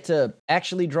 Now I get to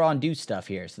actually draw and do stuff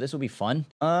here, so this will be fun.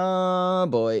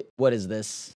 Boy, what is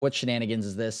this? What shenanigans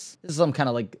is this? This is some kind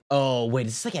of like, oh, wait,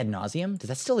 is this like Ad Nauseam? Does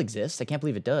that still exist? I can't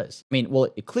believe it does. I mean,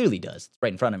 well, it clearly does. It's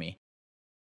right in front of me.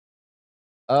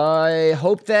 I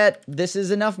hope that this is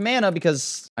enough mana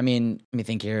because, I mean, let me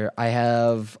think here. I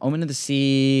have Omen of the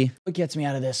Sea. What gets me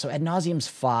out of this? So Ad Nauseam's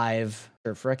 5.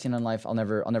 Sure, Phyrexian Unlife,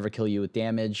 I'll never kill you with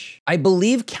damage. I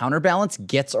believe Counterbalance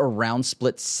gets around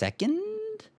split second.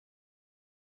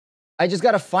 I just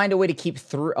gotta find a way to keep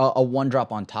through a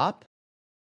 1-drop on top.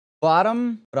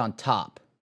 Bottom, but on top.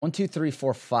 1, 2, 3,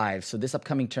 4, 5. So this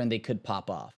upcoming turn, they could pop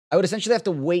off. I would essentially have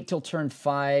to wait till turn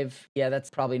 5. Yeah, that's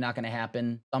probably not going to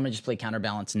happen. So I'm going to just play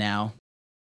Counterbalance now.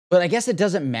 But I guess it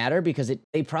doesn't matter because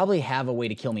they probably have a way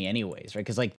to kill me anyways, right?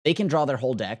 Because like they can draw their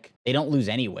whole deck. They don't lose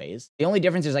anyways. The only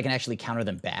difference is I can actually counter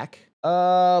them back.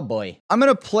 Boy. I'm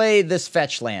going to play this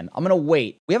fetch land. I'm going to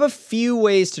wait. We have a few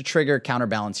ways to trigger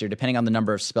Counterbalance here, depending on the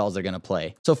number of spells they're going to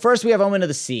play. So first we have Omen of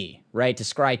the Sea, right? To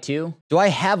scry 2. Do I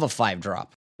have a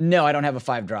 5-drop? No, I don't have a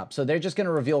 5-drop. So they're just going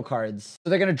to reveal cards.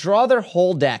 So they're going to draw their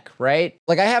whole deck, right?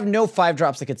 Like I have no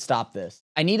 5-drops that could stop this.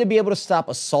 I need to be able to stop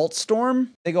Assault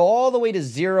Storm. They go all the way to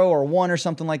 0 or 1 or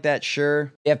something like that,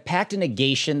 sure. They have Pact and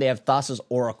Negation. They have Thassa's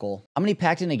Oracle. How many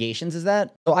Pact and Negations is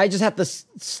that? So I just have to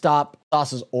stop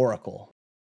Thassa's Oracle.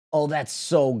 Oh, that's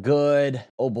so good.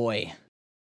 Oh boy.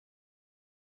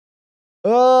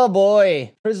 Oh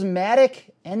boy.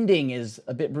 Prismatic Ending is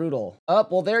a bit brutal. Oh,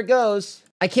 well, there it goes.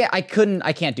 I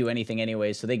can't do anything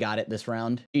anyway, so they got it this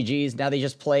round. GG's, now they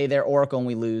just play their Oracle and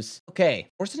we lose. Okay,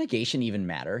 Force of Negation even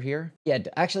matter here? Yeah,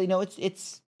 actually, no,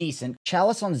 it's decent.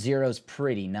 Chalice on 0 is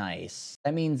pretty nice.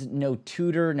 That means no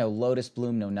Tutor, no Lotus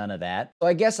Bloom, no none of that. So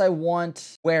I guess I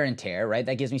want Wear and Tear, right?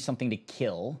 That gives me something to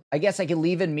kill. I guess I could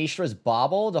leave in Mishra's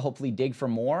Bauble to hopefully dig for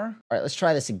more. All right, let's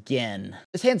try this again.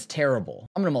 This hand's terrible.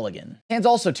 I'm gonna mulligan. Hand's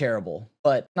also terrible,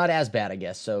 but not as bad, I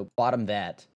guess, so bottom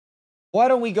that. Why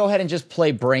don't we go ahead and just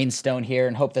play Brainstone here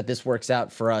and hope that this works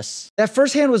out for us? That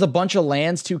first hand was a bunch of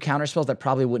lands, 2 counterspells that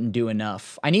probably wouldn't do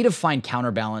enough. I need to find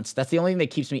Counterbalance. That's the only thing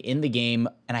that keeps me in the game,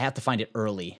 and I have to find it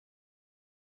early.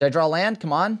 Did I draw a land?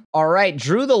 Come on. All right,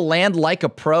 drew the land like a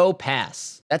pro,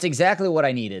 pass. That's exactly what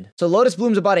I needed. So Lotus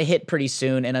Bloom's about to hit pretty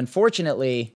soon, and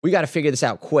unfortunately, we got to figure this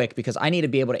out quick because I need to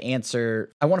be able to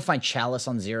answer. I want to find Chalice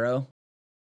on 0.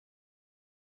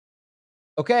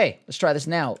 Okay, let's try this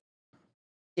now.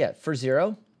 Yeah, for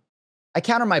 0. I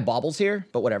counter my baubles here,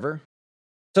 but whatever.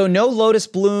 So no Lotus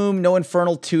Bloom, no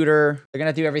Infernal Tutor. They're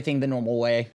going to do everything the normal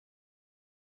way.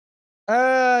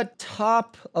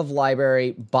 Top of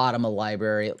library, bottom of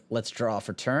library. Let's draw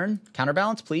for turn.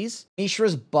 Counterbalance, please.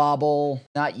 Mishra's Bauble,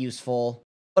 not useful.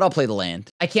 But I'll play the land.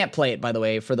 I can't play it, by the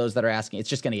way, for those that are asking. It's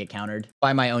just going to get countered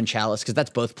by my own Chalice, because that's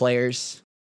both players.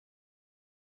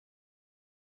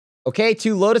 Okay,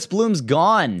 2 Lotus Blooms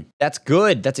gone. That's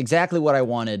good. That's exactly what I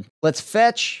wanted. Let's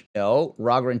fetch. No,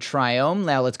 Rogran Triome.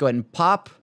 Now let's go ahead and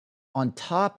pop. On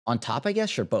top? On top, I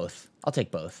guess? Sure, both. I'll take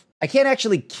both. I can't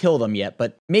actually kill them yet,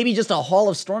 but maybe just a Hall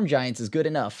of Storm Giants is good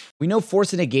enough. We know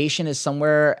Force of Negation is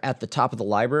somewhere at the top of the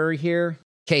library here.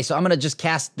 Okay, so I'm gonna just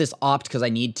cast this Opt because I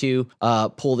need to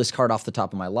pull this card off the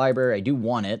top of my library. I do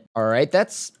want it. All right,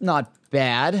 that's not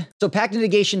bad. So Pact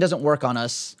Negation doesn't work on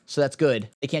us, so that's good.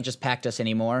 They can't just pact us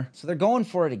anymore. So they're going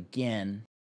for it again.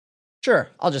 Sure,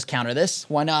 I'll just counter this.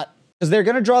 Why not? Because they're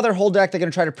going to draw their whole deck. They're going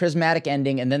to try to Prismatic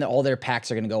Ending, and then all their packs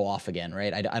are going to go off again,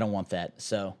 right? I don't want that.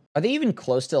 So are they even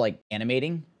close to, like,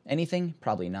 animating anything?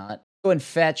 Probably not. Go and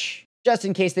fetch. Just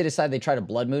in case they decide they try to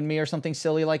Blood Moon me or something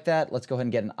silly like that. Let's go ahead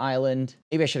and get an island.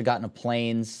 Maybe I should have gotten a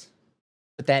Plains.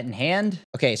 Put that in hand.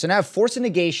 Okay, so now I have Force of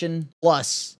Negation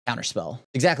plus Counterspell.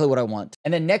 Exactly what I want.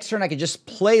 And then next turn, I could just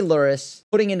play Luris,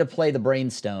 putting into play the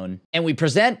Brainstone. And we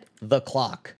present the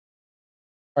clock.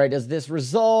 All right, does this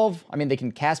resolve? I mean, they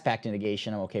can cast Pact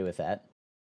Negation. I'm okay with that.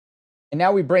 And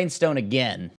now we Brainstone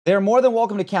again. They're more than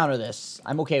welcome to counter this.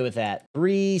 I'm okay with that.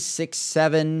 3, 6,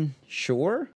 7,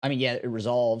 sure. I mean, yeah, it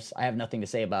resolves. I have nothing to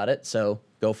say about it, so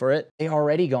go for it. They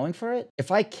already going for it?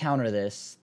 If I counter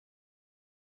this...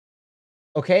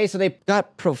 Okay, so they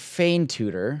got Profane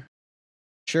Tutor.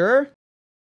 Sure.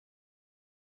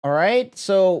 All right,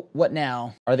 so what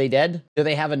now? Are they dead? Do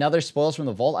they have another Spoils from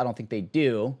the Vault? I don't think they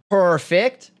do.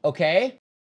 Perfect. Okay.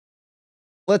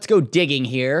 Let's go digging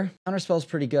here. Counterspell's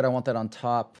pretty good. I want that on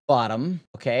top, bottom.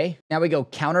 Okay. Now we go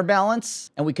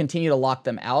Counterbalance, and we continue to lock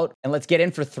them out. And let's get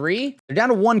in for 3. They're down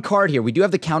to 1 card here. We do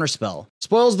have the Counterspell.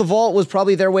 Spoils the Vault was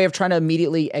probably their way of trying to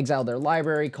immediately exile their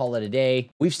library, call it a day.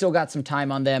 We've still got some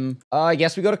time on them. I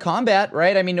guess we go to combat,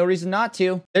 right? I mean, no reason not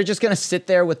to. They're just going to sit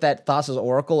there with that Thassa's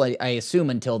Oracle, I assume,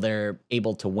 until they're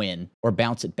able to win or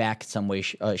bounce it back in some way,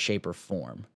 shape, or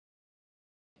form.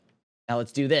 Now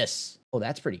let's do this. Oh,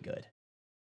 that's pretty good.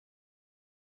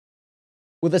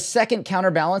 With a second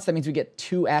Counterbalance, that means we get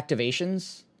 2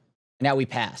 activations. Now we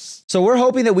pass. So we're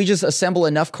hoping that we just assemble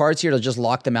enough cards here to just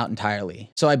lock them out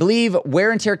entirely. So I believe Wear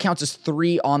and Tear counts as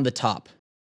 3 on the top.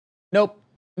 Nope.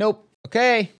 Nope.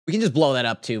 Okay. We can just blow that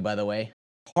up too, by the way.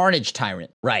 Carnage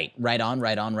Tyrant. Right. Right on,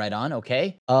 right on, right on.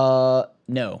 Okay.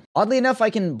 No. Oddly enough,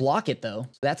 I can block it though.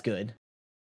 So that's good.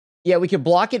 Yeah, we could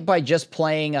block it by just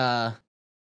playing,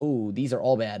 ooh, these are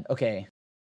all bad. Okay.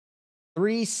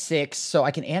 3, 6, so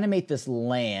I can animate this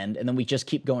land, and then we just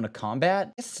keep going to combat.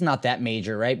 I guess it's not that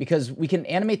major, right? Because we can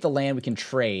animate the land, we can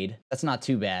trade. That's not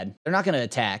too bad. They're not going to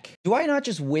attack. Do I not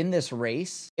just win this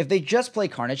race? If they just play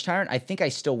Carnage Tyrant, I think I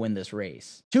still win this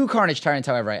race. 2 Carnage Tyrants,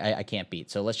 however, I can't beat,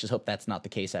 so let's just hope that's not the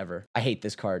case ever. I hate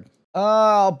this card.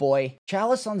 Oh, boy.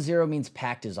 Chalice on 0 means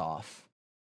Pact is off.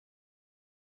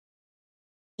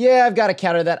 Yeah, I've got to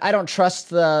counter that. I don't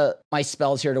trust my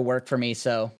spells here to work for me,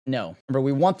 so no. Remember,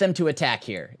 we want them to attack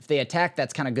here. If they attack,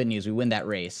 that's kind of good news. We win that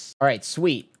race. All right,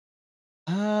 sweet.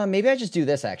 Maybe I just do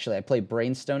this, actually. I play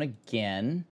Brainstone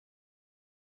again.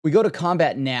 We go to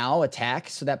combat now, attack,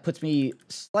 so that puts me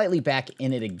slightly back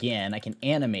in it again. I can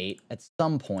animate at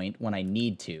some point when I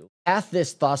need to. Path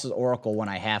this Thassa's Oracle when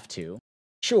I have to.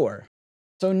 Sure.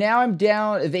 So now I'm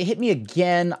down. If they hit me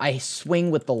again, I swing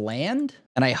with the land,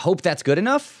 and I hope that's good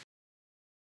enough.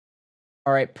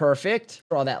 All right, perfect.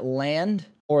 Draw that land,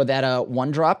 or that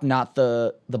 1-drop, not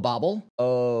the bauble.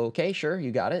 Okay, sure, you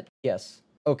got it. Yes.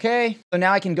 Okay, so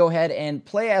now I can go ahead and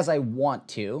play as I want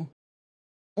to.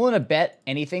 I'm willing to bet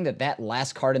anything that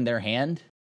last card in their hand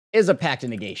is a Pact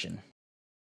of Negation.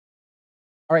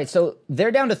 All right, so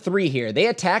they're down to 3 here. They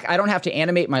attack. I don't have to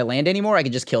animate my land anymore. I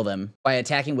can just kill them by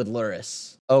attacking with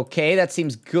Luris. Okay, that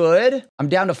seems good. I'm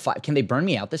down to 5. Can they burn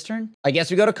me out this turn? I guess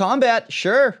we go to combat.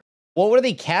 Sure. What were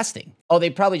they casting? Oh, they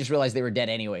probably just realized they were dead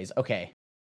anyways. Okay.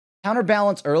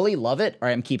 Counterbalance early. Love it. All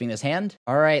right, I'm keeping this hand.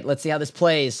 All right, let's see how this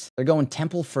plays. They're going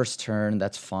Temple first turn.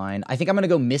 That's fine. I think I'm going to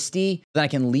go Misty. Then I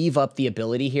can leave up the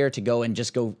ability here to go and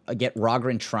just go get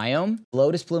Rogran Triome.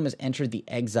 Lotus Bloom has entered the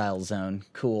exile zone.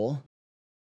 Cool.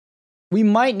 We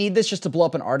might need this just to blow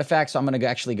up an artifact, so I'm going to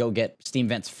actually go get Steam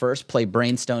Vents first, play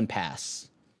Brainstone, pass.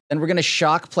 Then we're going to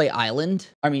Shock, play Island.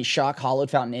 I mean, Shock, Hollowed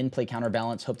Fountain Inn, play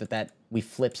Counterbalance, hope that we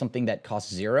flip something that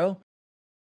costs 0.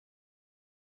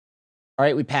 All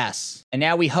right, we pass. And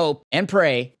now we hope and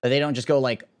pray that they don't just go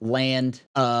like land,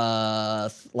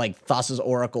 like Thassa's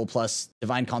Oracle plus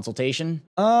Divine Consultation.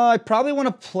 I probably want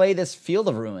to play this Field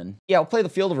of Ruin. Yeah, I'll play the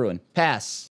Field of Ruin.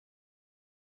 Pass.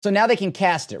 So now they can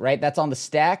cast it, right? That's on the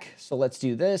stack. So let's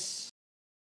do this.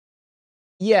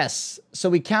 Yes. So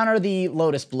we counter the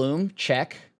Lotus Bloom.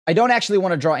 Check. I don't actually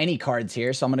want to draw any cards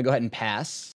here, so I'm going to go ahead and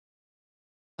pass.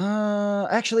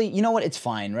 Actually, you know what? It's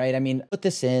fine, right? I mean, put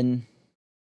this in.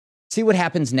 See what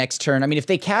happens next turn. I mean, if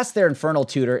they cast their Infernal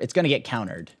Tutor, it's going to get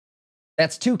countered.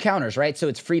 That's 2 counters, right? So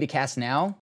it's free to cast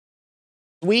now.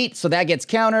 Sweet. So that gets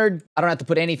countered. I don't have to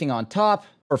put anything on top.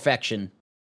 Perfection.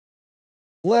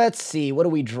 Let's see. What do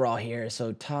we draw here?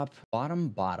 So top, bottom,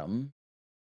 bottom.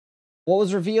 What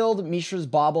was revealed? Mishra's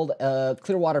bobbled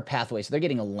Clearwater Pathway, so they're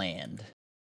getting a land.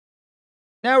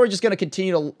 Now we're just going to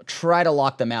continue to try to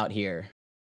lock them out here.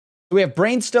 We have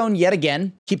Brainstone yet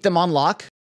again. Keep them on lock.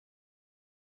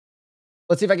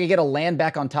 Let's see if I can get a land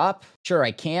back on top. Sure,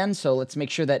 I can. So let's make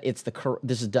sure that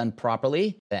this is done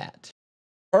properly. That.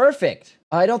 Perfect.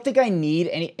 I don't think I need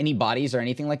any bodies or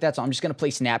anything like that, so I'm just going to play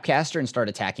Snapcaster and start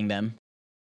attacking them.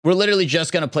 We're literally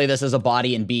just going to play this as a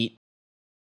body and beat.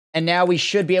 And now we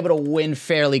should be able to win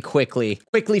fairly quickly.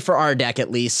 Quickly for our deck,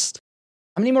 at least.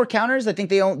 How many more counters? I think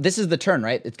they own... This is the turn,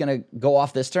 right? It's going to go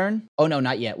off this turn. Oh, no,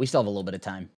 not yet. We still have a little bit of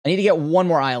time. I need to get one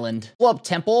more island. Pull up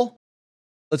Temple.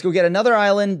 Let's go get another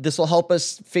island. This will help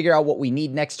us figure out what we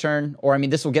need next turn. Or, I mean,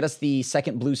 this will get us the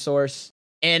second blue source.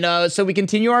 And so we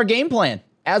continue our game plan.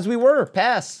 As we were.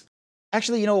 Pass.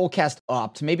 Actually, you know, we'll cast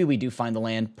Opt. Maybe we do find the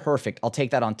land. Perfect. I'll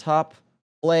take that on top.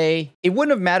 Play. It wouldn't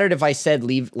have mattered if I said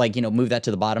leave, like, you know, move that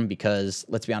to the bottom because,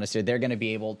 let's be honest here, they're going to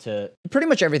be able to pretty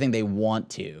much everything they want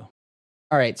to.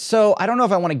 All right, so I don't know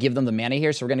if I want to give them the mana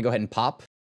here, so we're going to go ahead and pop.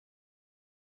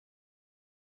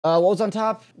 What was on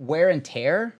top? Wear and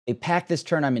Tear. They pack this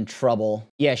turn, I'm in trouble.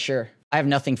 Yeah, sure. I have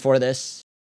nothing for this.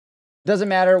 Doesn't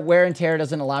matter. Wear and Tear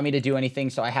doesn't allow me to do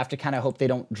anything, so I have to kind of hope they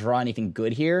don't draw anything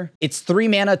good here. It's 3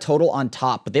 mana total on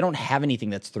top, but they don't have anything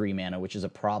that's 3 mana, which is a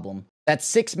problem. That's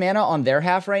 6 mana on their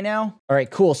half right now. All right,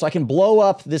 cool. So I can blow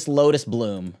up this Lotus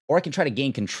Bloom, or I can try to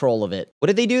gain control of it. What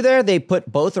did they do there? They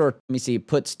put both, or let me see,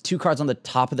 puts 2 cards on the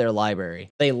top of their library.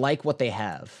 They like what they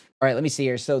have. All right, let me see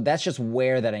here. So that's just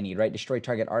wear that I need, right? Destroy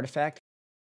target artifact.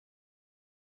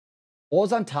 What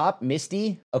was on top?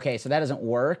 Misty. Okay, so that doesn't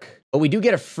work. But we do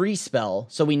get a free spell,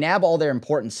 so we nab all their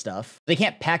important stuff. They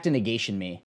can't Pact to Negation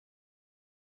me.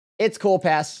 It's cool,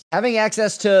 pass. Having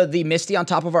access to the Misty on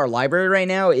top of our library right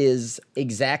now is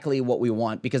exactly what we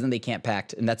want, because then they can't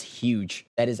Pact, and that's huge.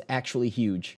 That is actually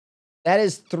huge. That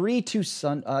is 3-2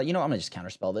 Sun. You know, I'm gonna just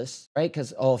counterspell this, right?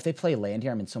 Because, oh, if they play land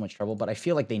here, I'm in so much trouble, but I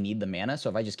feel like they need the mana, so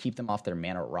if I just keep them off their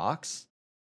mana rocks,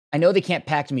 I know they can't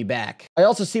Pact me back. I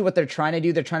also see what they're trying to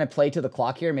do. They're trying to play to the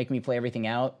clock here, make me play everything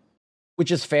out,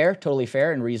 which is fair, totally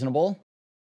fair and reasonable.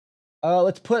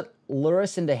 Let's put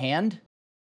Lurrus into hand.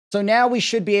 So now we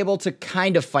should be able to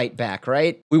kind of fight back,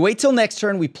 right? We wait till next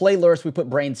turn, we play Lurrus, we put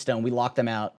Brainstone, we lock them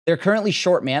out. They're currently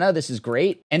short mana, this is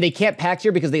great. And they can't Pact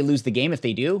here because they lose the game if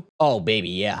they do. Oh, baby,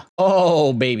 yeah.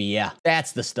 Oh, baby, yeah.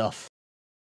 That's the stuff.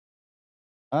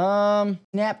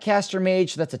 Snapcaster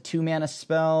Mage, so that's a 2 mana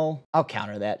spell. I'll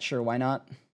counter that, sure, why not?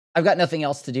 I've got nothing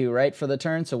else to do, right, for the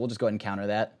turn, so we'll just go ahead and counter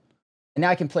that. And now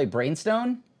I can play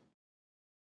Brainstone.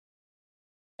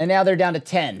 And now they're down to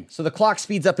 10. So the clock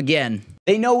speeds up again.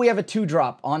 They know we have a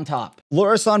 2-drop on top.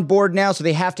 Lurrus on board now, so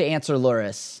they have to answer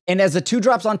Lurrus. And as the 2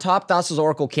 drops on top, Thassa's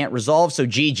Oracle can't resolve, so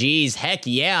GG's. Heck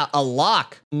yeah, a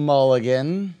lock.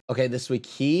 Mulligan. Okay, this we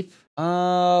keep.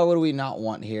 What do we not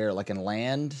want here? Like in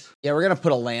land? Yeah, we're gonna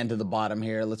put a land to the bottom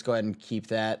here. Let's go ahead and keep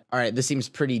that. All right, this seems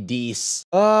pretty decent.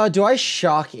 Do I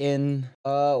shock in?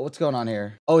 What's going on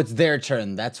here? Oh, it's their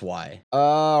turn. That's why.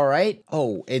 All right.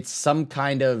 Oh, it's some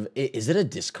kind of... Is it a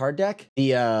discard deck?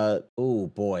 Oh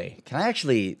boy. Can I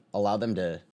actually allow them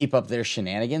to keep up their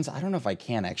shenanigans? I don't know if I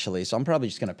can actually, so I'm probably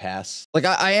just gonna pass. Like,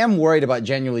 I am worried about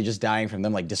genuinely just dying from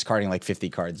them, like discarding like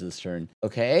 50 cards this turn.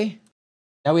 Okay.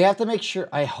 Now we have to make sure,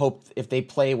 I hope if they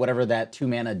play whatever that 2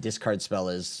 mana discard spell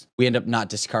is, we end up not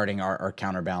discarding our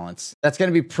counterbalance. That's going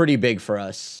to be pretty big for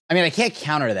us. I mean, I can't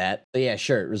counter that, but yeah,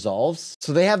 sure, it resolves.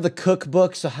 So they have the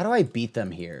cookbook, so how do I beat them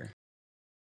here?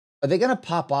 Are they going to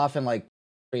pop off and like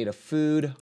create a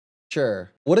food?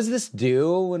 Sure. What does this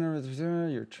do whenever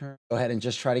your turn? Go ahead and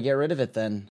just try to get rid of it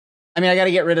then. I mean, I got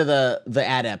to get rid of the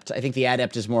adept. I think the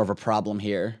adept is more of a problem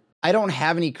here. I don't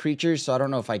have any creatures, so I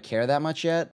don't know if I care that much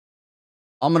yet.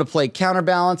 I'm going to play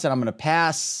Counterbalance, and I'm going to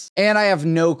pass. And I have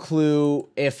no clue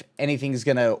if anything's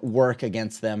going to work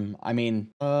against them. I mean,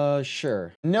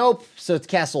 sure. Nope. So it's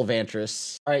Castle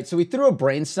Vantress. All right, so we threw a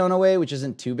Brainstone away, which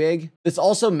isn't too big. This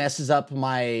also messes up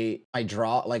my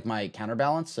draw, like my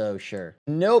Counterbalance, so sure.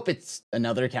 Nope, it's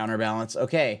another Counterbalance.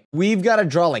 Okay. We've got to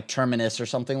draw like Terminus or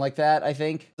something like that, I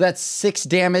think. That's 6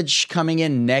 damage coming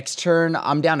in next turn.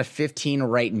 I'm down to 15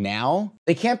 right now.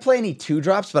 They can't play any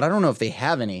 2-drops, but I don't know if they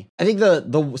have any. I think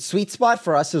the sweet spot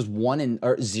for us is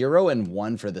 0 and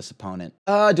 1 for this opponent.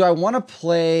 Do I want to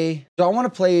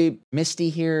play Misty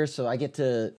here so I get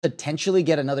to potentially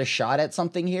get another shot at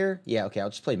something here? Yeah, okay, I'll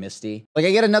just play Misty. Like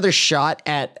I get another shot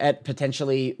at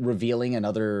potentially revealing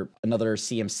another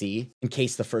CMC in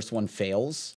case the first one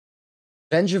fails.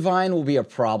 Vengevine will be a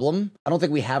problem. I don't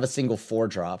think we have a single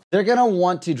 4-drop. They're gonna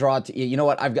want to draw to, you know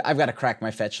what? I've got to crack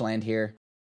my fetch land here.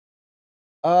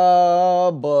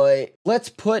 Oh boy. Let's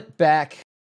put back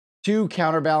 2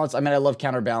 counterbalance. I mean, I love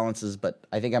counterbalances, but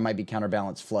I think I might be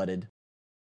counterbalance flooded.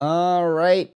 All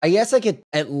right. I guess I could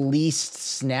at least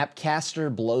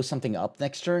Snapcaster blow something up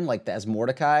next turn, like as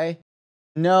Mordecai.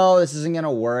 No, this isn't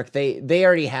gonna work. They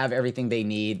already have everything they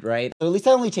need, right? So at least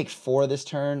I only take 4 this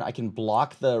turn. I can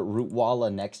block the Root Walla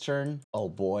next turn. Oh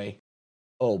boy.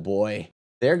 Oh boy.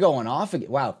 They're going off again.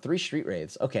 Wow, 3 Street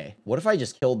Wraiths. Okay. What if I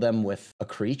just killed them with a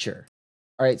creature?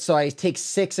 All right, so I take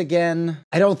 6 again.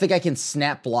 I don't think I can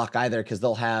snap block either because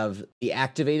they'll have the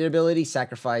activated ability,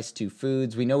 sacrifice 2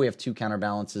 foods. We know we have 2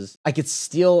 counterbalances. I could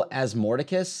steal as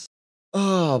Mordecus.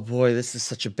 Oh boy, this is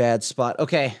such a bad spot.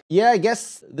 Okay, yeah, I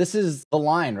guess this is the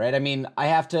line, right? I mean, I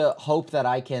have to hope that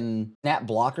I can snap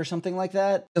block or something like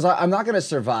that because I'm not going to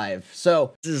survive.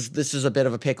 So this is a bit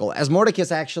of a pickle. As Mordecus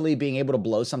actually being able to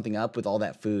blow something up with all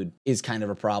that food is kind of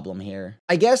a problem here.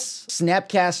 I guess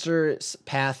Snapcaster's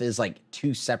path is like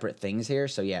 2 separate things here.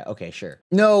 So yeah, okay, sure.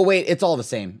 No, wait, it's all the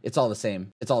same. It's all the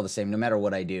same. It's all the same no matter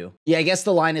what I do. Yeah, I guess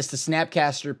the line is to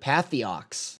Snapcaster, path the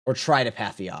Ox, or try to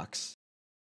path the Ox.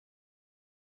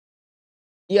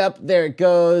 Yep, there it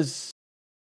goes.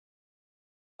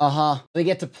 They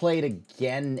get to play it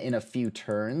again in a few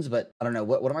turns, but I don't know.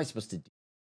 What am I supposed to do?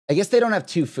 I guess they don't have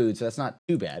 2 food, so that's not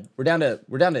too bad. We're down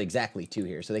to exactly 2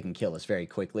 here, so they can kill us very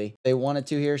quickly. They wanted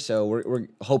to here, so we're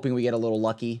hoping we get a little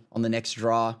lucky on the next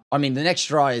draw. I mean, the next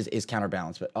draw is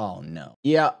counterbalance, but oh no.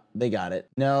 Yeah, they got it.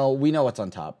 No, we know what's on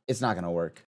top. It's not gonna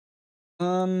work.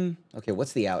 Okay,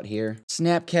 what's the out here?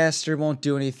 Snapcaster won't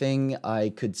do anything. I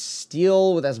could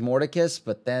steal with Asmordicus,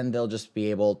 but then they'll just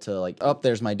be able to like, oh,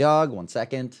 there's my dog. 1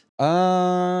 second.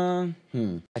 I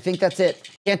think that's it.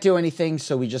 Can't do anything,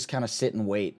 so we just kind of sit and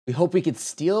wait. We hope we could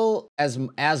steal as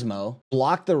Asmo,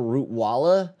 block the Root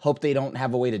Walla, hope they don't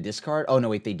have a way to discard. Oh, no,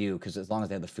 wait, they do, because as long as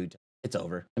they have the food, it's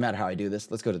over. No matter how I do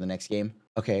this. Let's go to the next game.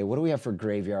 Okay, what do we have for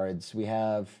graveyards? We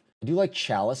have... I do like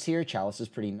Chalice here. Chalice is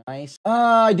pretty nice.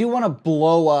 I do want to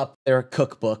blow up their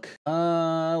cookbook.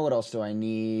 What else do I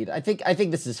need? I think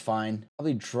this is fine.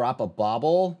 Probably drop a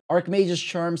Bauble. Archmage's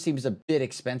Charm seems a bit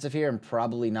expensive here and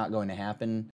probably not going to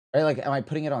happen. Right, like, am I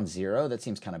putting it on 0? That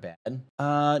seems kind of bad.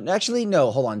 Actually,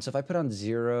 no, hold on. So if I put on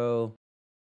 0...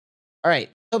 All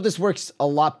right, hope this works a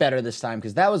lot better this time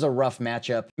because that was a rough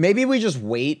matchup. Maybe we just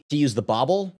wait to use the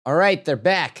Bauble. All right, they're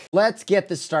back. Let's get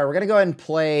this started. We're going to go ahead and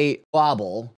play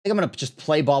Bauble. I think I'm going to just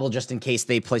play Bauble just in case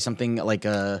they play something like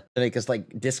to make us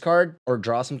like discard or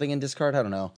draw something in discard. I don't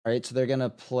know. All right, so they're going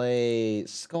to play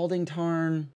Scalding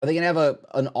Tarn. Are they going to have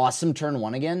an awesome turn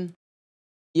 1 again?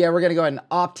 Yeah, we're going to go ahead and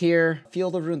opt here.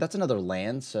 Field of Ruin, that's another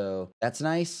land, so that's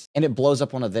nice. And it blows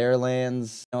up one of their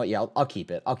lands. You know what? Yeah, I'll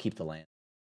keep it. I'll keep the land.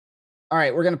 All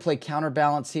right, we're going to play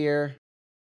Counterbalance here.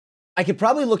 I could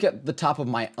probably look at the top of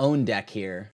my own deck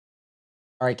here.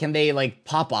 All right, can they, like,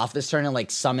 pop off this turn and, like,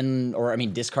 summon, or, I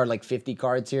mean, discard, like, 50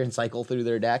 cards here and cycle through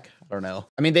their deck? I don't know.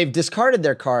 I mean, they've discarded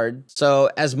their card, so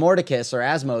Asmordicus, or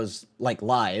Asmo's, like,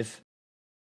 live.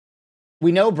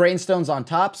 We know Brainstone's on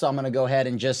top, so I'm going to go ahead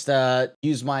and just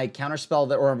use my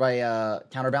Counterspell, or my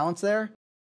Counterbalance there.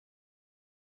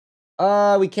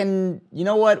 We can, you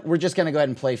know what? We're just going to go ahead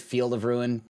and play Field of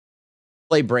Ruin.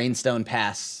 Play Brainstone,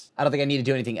 pass. I don't think I need to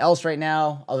do anything else right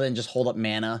now other than just hold up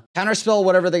mana. Counterspell,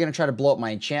 whatever they're going to try to blow up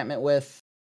my enchantment with.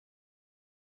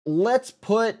 Let's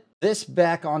put this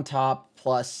back on top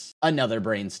plus another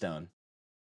Brainstone.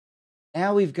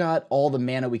 Now we've got all the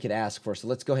mana we could ask for, so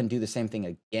let's go ahead and do the same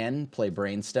thing again. Play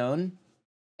Brainstone.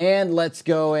 And let's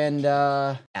go and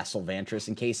Castle Vantress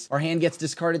in case our hand gets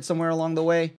discarded somewhere along the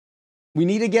way. We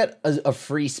need to get a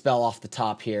free spell off the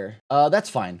top here. That's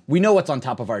fine. We know what's on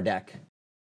top of our deck.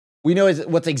 We know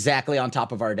what's exactly on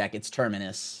top of our deck. It's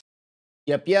Terminus.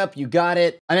 Yep, you got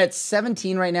it. I'm at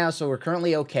 17 right now, so we're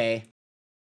currently okay.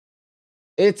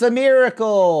 It's a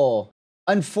miracle!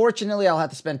 Unfortunately, I'll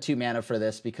have to spend 2 mana for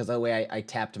this because of the way I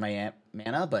tapped my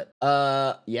mana, but,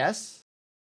 yes.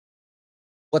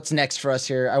 What's next for us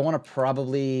here? I want to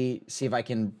probably see if I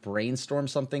can brainstorm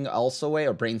something else away,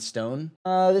 or brainstone.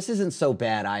 This isn't so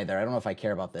bad either. I don't know if I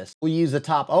care about this. We'll use the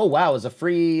top. Oh, wow, it's a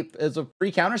free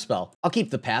counterspell. I'll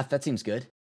keep the path. That seems good.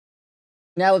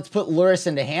 Now let's put Lurrus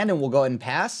into hand and we'll go ahead and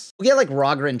pass. We'll get like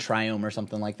Rogrin Triome or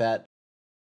something like that.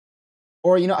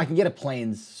 Or, you know, I can get a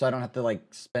Plains so I don't have to like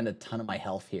spend a ton of my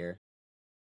health here.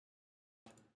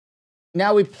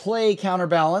 Now we play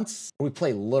Counterbalance. We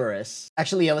play Lurrus.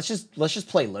 Actually, yeah, let's just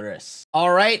play Lurrus.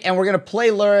 All right, and we're gonna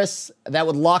play Lurrus. That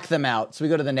would lock them out. So we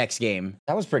go to the next game.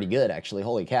 That was pretty good, actually.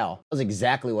 Holy cow. That was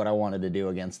exactly what I wanted to do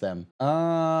against them.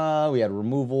 We had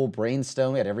removal,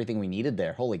 Brainstone. We had everything we needed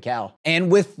there. Holy cow.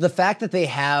 And with the fact that they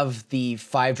have the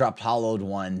 5-drop hollowed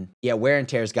one, yeah, Wear and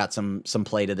Tear's got some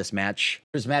play to this match.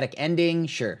 Prismatic Ending,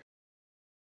 sure.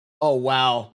 Oh,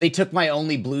 wow. They took my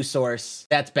only blue source.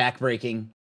 That's backbreaking.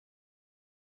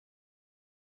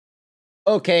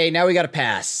 Okay, now we gotta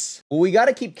pass. Well, we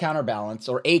gotta keep Counterbalance,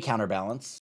 or a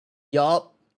Counterbalance.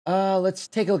 Yup. Let's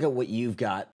take a look at what you've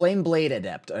got. Flame Blade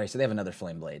Adept. All right, so they have another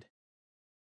Flame Blade.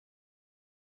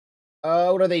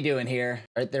 What are they doing here?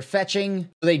 All right, they're fetching.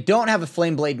 So they don't have a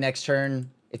Flame Blade next turn.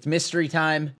 It's mystery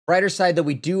time. Brighter side, though,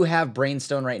 we do have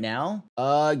Brainstone right now.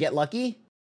 Get lucky.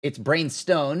 It's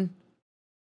Brainstone.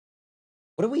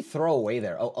 What did we throw away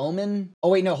there? Oh, Omen? Oh,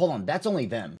 wait, no, hold on. That's only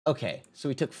them. Okay, so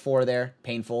we took 4 there.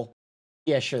 Painful.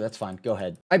 Yeah, sure, that's fine. Go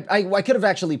ahead. I could have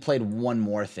actually played one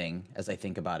more thing as I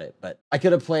think about it, but I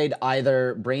could have played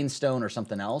either Brainstone or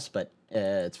something else, but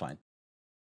it's fine.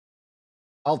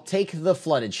 I'll take the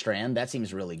Flooded Strand. That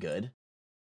seems really good.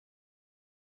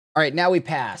 All right, now we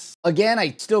pass. Again,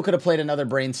 I still could have played another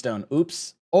Brainstone.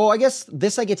 Oops. Oh, I guess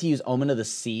this I get to use Omen of the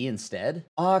Sea instead.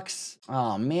 Ox.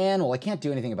 Oh, man. Well, I can't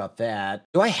do anything about that.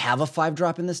 Do I have a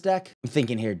 5-drop in this deck? I'm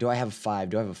thinking here. Do I have a 5?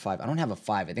 Do I have a 5? I don't have a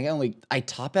 5. I think I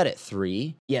top out at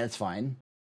 3. Yeah, that's fine.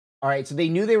 All right, so they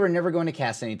knew they were never going to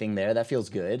cast anything there. That feels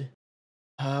good.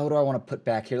 What do I want to put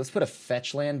back here? Let's put a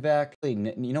fetch land back. You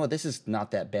know what? This is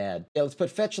not that bad. Yeah, let's put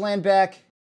fetch land back.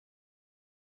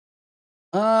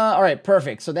 All right,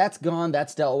 perfect. So that's gone.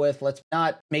 That's dealt with. Let's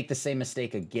not make the same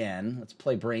mistake again. Let's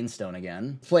play Brainstone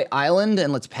again. Let's play Island,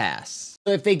 and let's pass.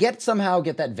 So if they somehow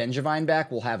get that Vengevine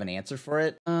back, we'll have an answer for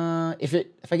it.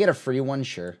 If I get a free one,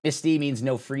 sure. Misty means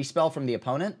no free spell from the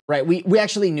opponent. Right, we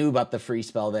actually knew about the free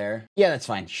spell there. Yeah, that's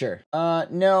fine, sure.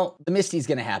 No, the Misty's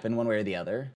gonna happen one way or the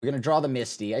other. We're gonna draw the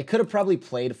Misty. I could have probably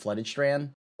played Flooded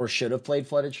Strand, or should have played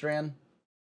Flooded Strand.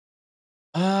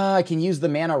 I can use the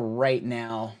mana right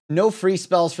now. No free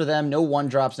spells for them, no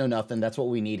 1-drops, no nothing. That's what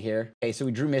we need here. Okay, so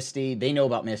we drew Misty. They know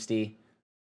about Misty.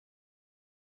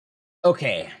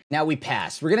 Okay, now we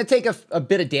pass. We're going to take a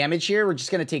bit of damage here. We're just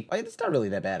going to take... It's not really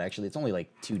that bad, actually. It's only like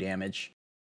 2 damage.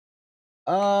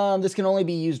 This can only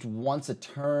be used once a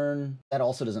turn. That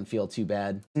also doesn't feel too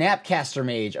bad. Snapcaster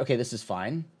Mage. Okay, this is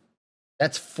fine.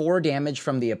 That's 4 damage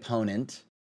from the opponent.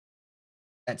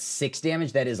 That's 6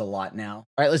 damage. That is a lot now.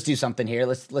 All right, let's do something here.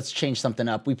 Let's change something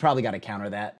up. We probably got to counter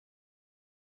that.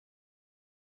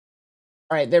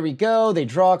 All right, there we go. They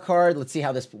draw a card. Let's see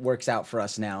how this works out for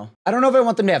us now. I don't know if I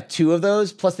want them to have 2 of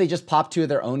those. Plus, they just pop 2 of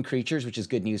their own creatures, which is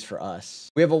good news for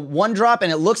us. We have a 1-drop,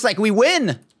 and it looks like we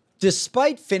win.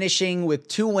 Despite finishing with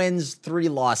 2 wins, 3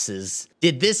 losses,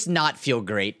 did this not feel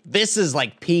great? This is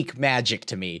like peak Magic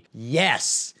to me.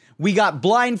 Yes. We got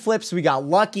blind flips, we got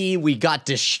lucky, we got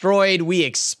destroyed, we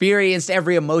experienced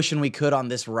every emotion we could on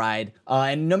this ride.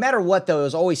 And no matter what, though, it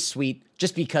was always sweet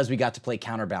just because we got to play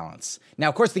Counterbalance. Now,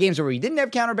 of course, the games where we didn't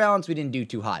have Counterbalance, we didn't do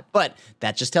too hot. But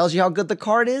that just tells you how good the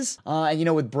card is. And, you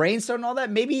know, with Brainstorm and all that,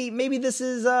 maybe this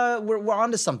is, we're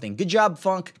onto something. Good job,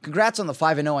 Funk. Congrats on the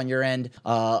 5-0 on your end.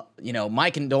 You know, my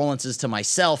condolences to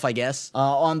myself, I guess,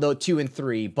 on the 2 and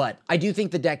 3. But I do think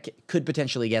the deck could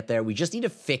potentially get there. We just need to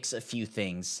fix a few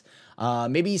things.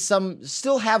 Maybe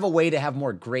still have a way to have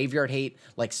more graveyard hate,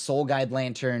 like Soul Guide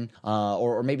Lantern,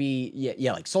 or maybe,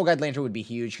 yeah, like Soul Guide Lantern would be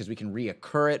huge because we can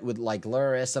reoccur it with like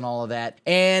Luris and all of that.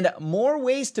 And more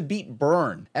ways to beat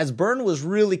Burn, as Burn was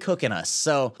really cooking us.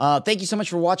 So thank you so much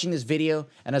for watching this video.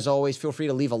 And as always, feel free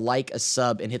to leave a like, a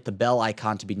sub, and hit the bell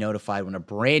icon to be notified when a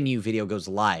brand new video goes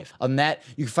live. Other than that,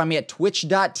 you can find me at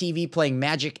twitch.tv playing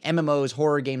Magic, MMOs,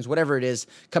 horror games, whatever it is.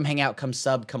 Come hang out, come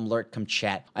sub, come lurk, come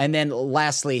chat. And then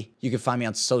lastly, you can find me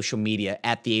on social media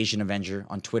at TheAsianAvenger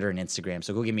on Twitter and Instagram.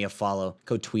 So go give me a follow,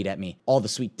 go tweet at me. All the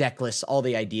sweet deck lists, all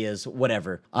the ideas,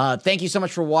 whatever. Thank you so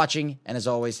much for watching. And as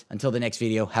always, until the next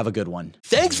video, have a good one.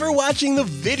 Thanks for watching the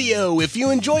video. If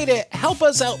you enjoyed it, help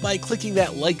us out by clicking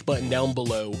that like button down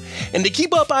below. And to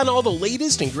keep up on all the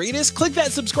latest and greatest, click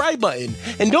that subscribe button.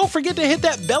 And don't forget to hit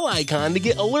that bell icon to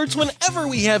get alerts whenever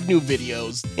we have new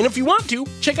videos. And if you want to,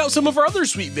 check out some of our other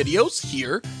sweet videos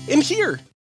here and here.